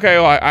like, okay,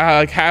 well, I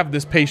like have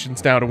this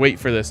patience now to wait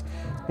for this.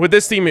 With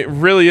this team, it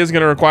really is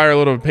going to require a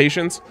little bit of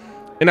patience.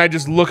 And I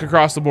just look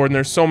across the board, and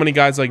there's so many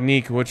guys like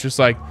Neek, which is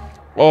like,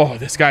 oh,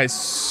 this guy is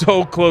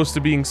so close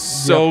to being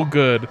so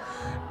good.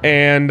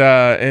 And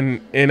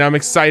I'm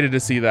excited to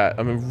see that.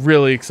 I'm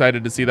really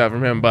excited to see that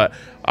from him. But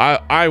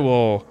I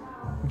will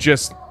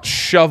just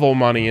shovel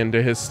money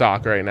into his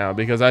stock right now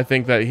because I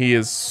think that he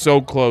is so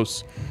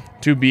close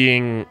to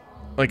being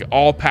like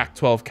all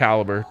Pac-12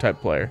 caliber type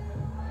player.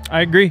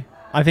 I agree.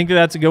 I think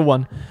that's a good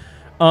one.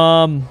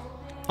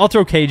 I'll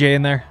throw KJ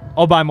in there.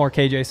 I'll buy more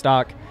KJ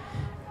stock.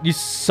 You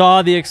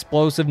saw the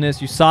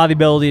explosiveness. You saw the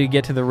ability to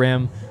get to the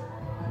rim.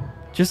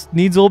 Just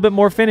needs a little bit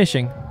more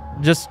finishing.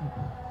 Just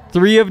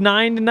 3 of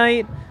 9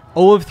 tonight.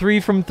 0 of 3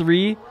 from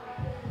 3.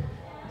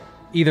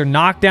 Either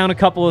knock down a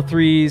couple of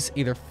threes.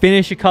 Either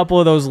finish a couple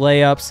of those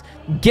layups.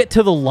 Get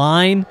to the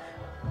line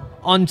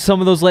on some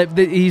of those layups.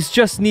 He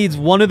just needs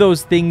one of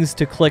those things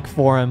to click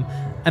for him.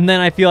 And then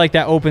I feel like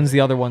that opens the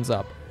other ones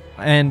up.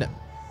 And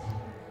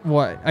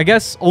what? I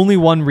guess only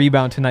 1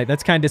 rebound tonight.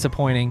 That's kind of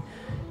disappointing.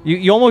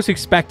 You almost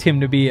expect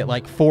him to be at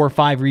like 4 or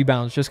 5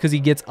 rebounds just because he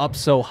gets up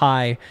so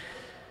high.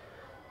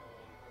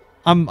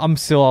 I'm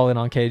still all in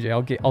on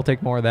KJ. I'll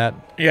take more of that.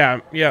 Yeah.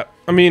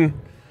 I mean,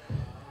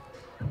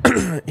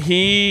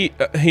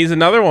 he's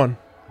another one.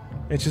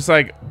 It's just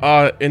like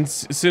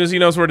as soon as he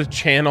knows where to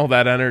channel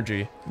that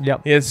energy.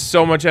 Yep. He has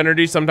so much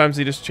energy. Sometimes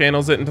he just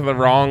channels it into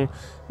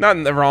not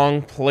in the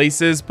wrong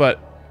places, but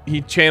he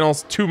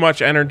channels too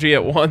much energy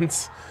at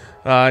once.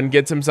 And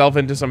gets himself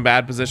into some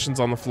bad positions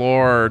on the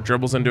floor or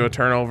dribbles into a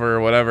turnover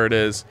or whatever it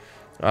is.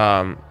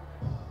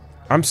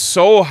 I'm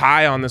so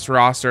high on this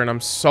roster, and I'm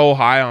so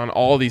high on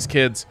all these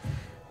kids.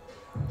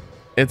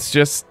 It's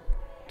just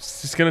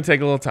It's just going to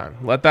take a little time.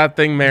 Let that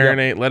thing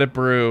marinate. Let it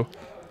brew.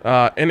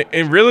 And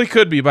it really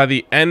could be by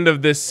the end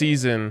of this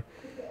season,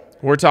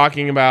 we're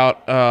talking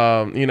about,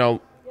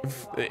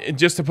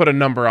 just to put a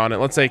number on it,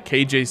 let's say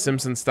KJ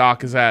Simpson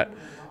stock is at,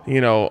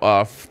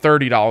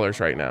 $30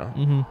 right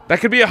now. That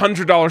could be a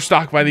 $100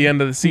 stock by the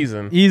end of the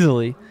season.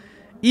 Easily.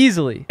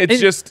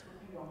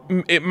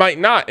 It might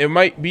not. It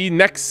might be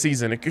next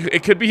season.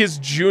 It could be his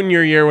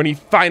junior year when he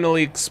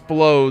finally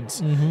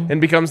explodes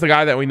and becomes the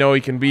guy that we know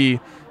he can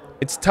be.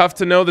 It's tough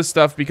to know this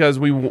stuff because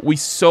we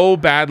so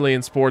badly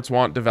in sports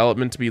want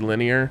development to be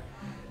linear.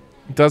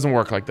 It doesn't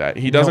work like that.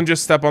 He doesn't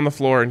just step on the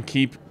floor and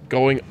keep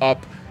going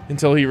up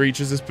until he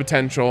reaches his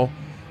potential.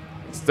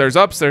 There's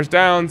ups, there's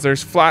downs,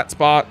 there's flat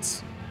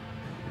spots,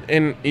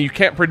 and you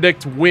can't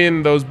predict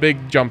when those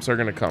big jumps are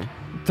going to come.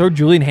 Throw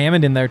Julian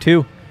Hammond in there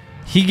too.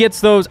 He gets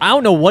those. I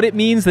don't know what it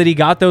means that he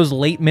got those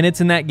late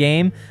minutes in that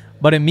game,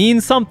 but it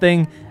means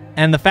something.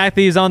 And the fact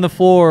that he's on the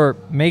floor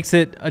makes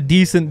it a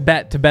decent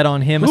bet to bet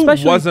on him. Who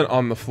wasn't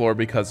on the floor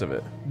because of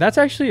it? That's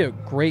actually a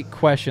great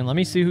question. Let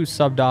me see who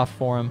subbed off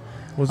for him.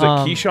 Was it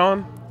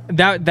Keyshawn?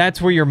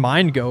 That's where your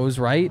mind goes,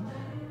 right?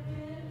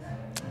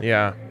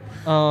 Yeah.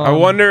 I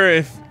wonder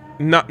if,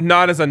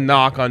 not as a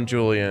knock on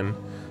Julian,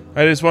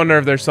 I just wonder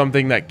if there's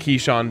something that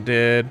Keyshawn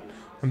did.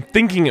 I'm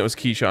thinking it was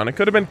Keyshawn. It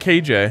could have been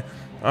KJ.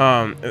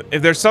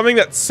 If there's something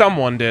that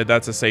someone did,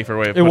 that's a safer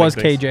way of putting it. It was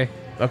things. KJ.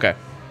 Okay.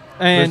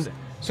 And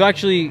so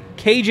actually,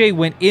 KJ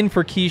went in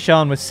for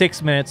Keyshawn with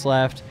 6 minutes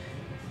left.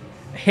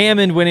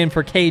 Hammond went in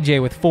for KJ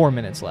with 4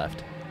 minutes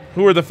left.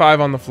 Who were the 5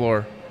 on the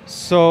floor?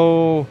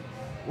 So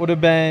would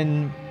have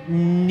been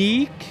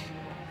Neek,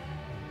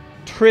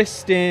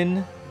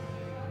 Tristan,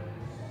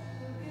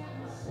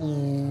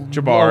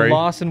 Jabari.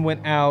 Lawson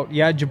went out.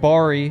 Yeah,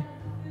 Jabari.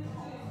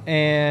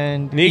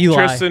 And Neek, Eli.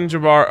 Tristan,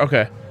 Jabari.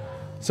 Okay.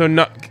 So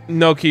no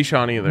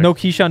Keyshawn either. No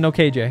Keyshawn, no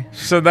KJ.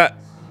 So that...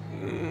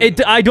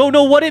 I don't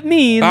know what it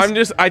means.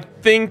 I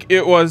think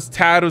it was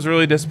Tad was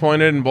really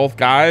disappointed in both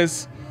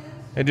guys.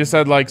 It just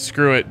said, like,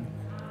 screw it.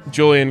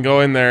 Julian, go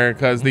in there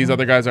because these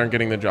other guys aren't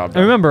getting the job done.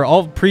 I remember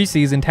all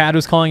preseason, Tad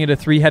was calling it a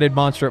 3-headed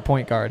monster at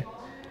point guard.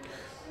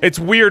 It's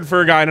weird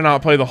for a guy to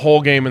not play the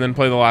whole game and then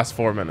play the last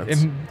 4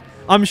 minutes.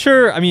 I'm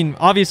sure,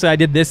 obviously I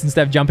did this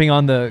instead of jumping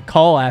on the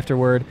call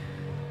afterward.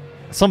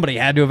 Somebody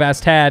had to have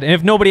asked Tad. And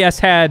if nobody asked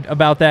Tad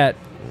about that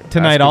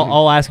tonight,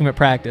 I'll ask him at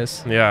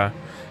practice. Yeah.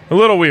 A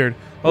little weird.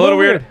 A little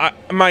weird.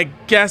 My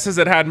guess is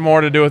it had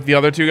more to do with the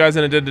other 2 guys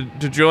than it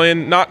did to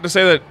Julian. Not to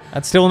say that...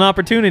 That's still an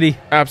opportunity.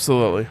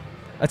 Absolutely.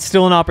 That's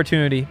still an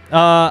opportunity.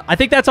 I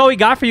think that's all we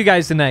got for you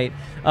guys tonight.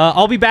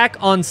 I'll be back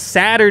on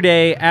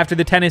Saturday after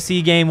the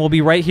Tennessee game. We'll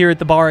be right here at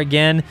the bar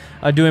again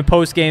doing a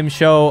post-game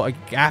show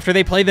after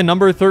they play the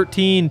number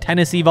 13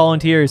 Tennessee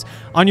Volunteers.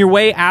 On your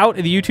way out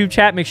of the YouTube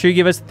chat, make sure you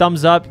give us a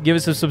thumbs up, give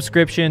us a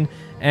subscription,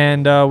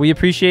 and we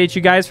appreciate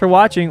you guys for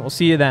watching. We'll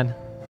see you then.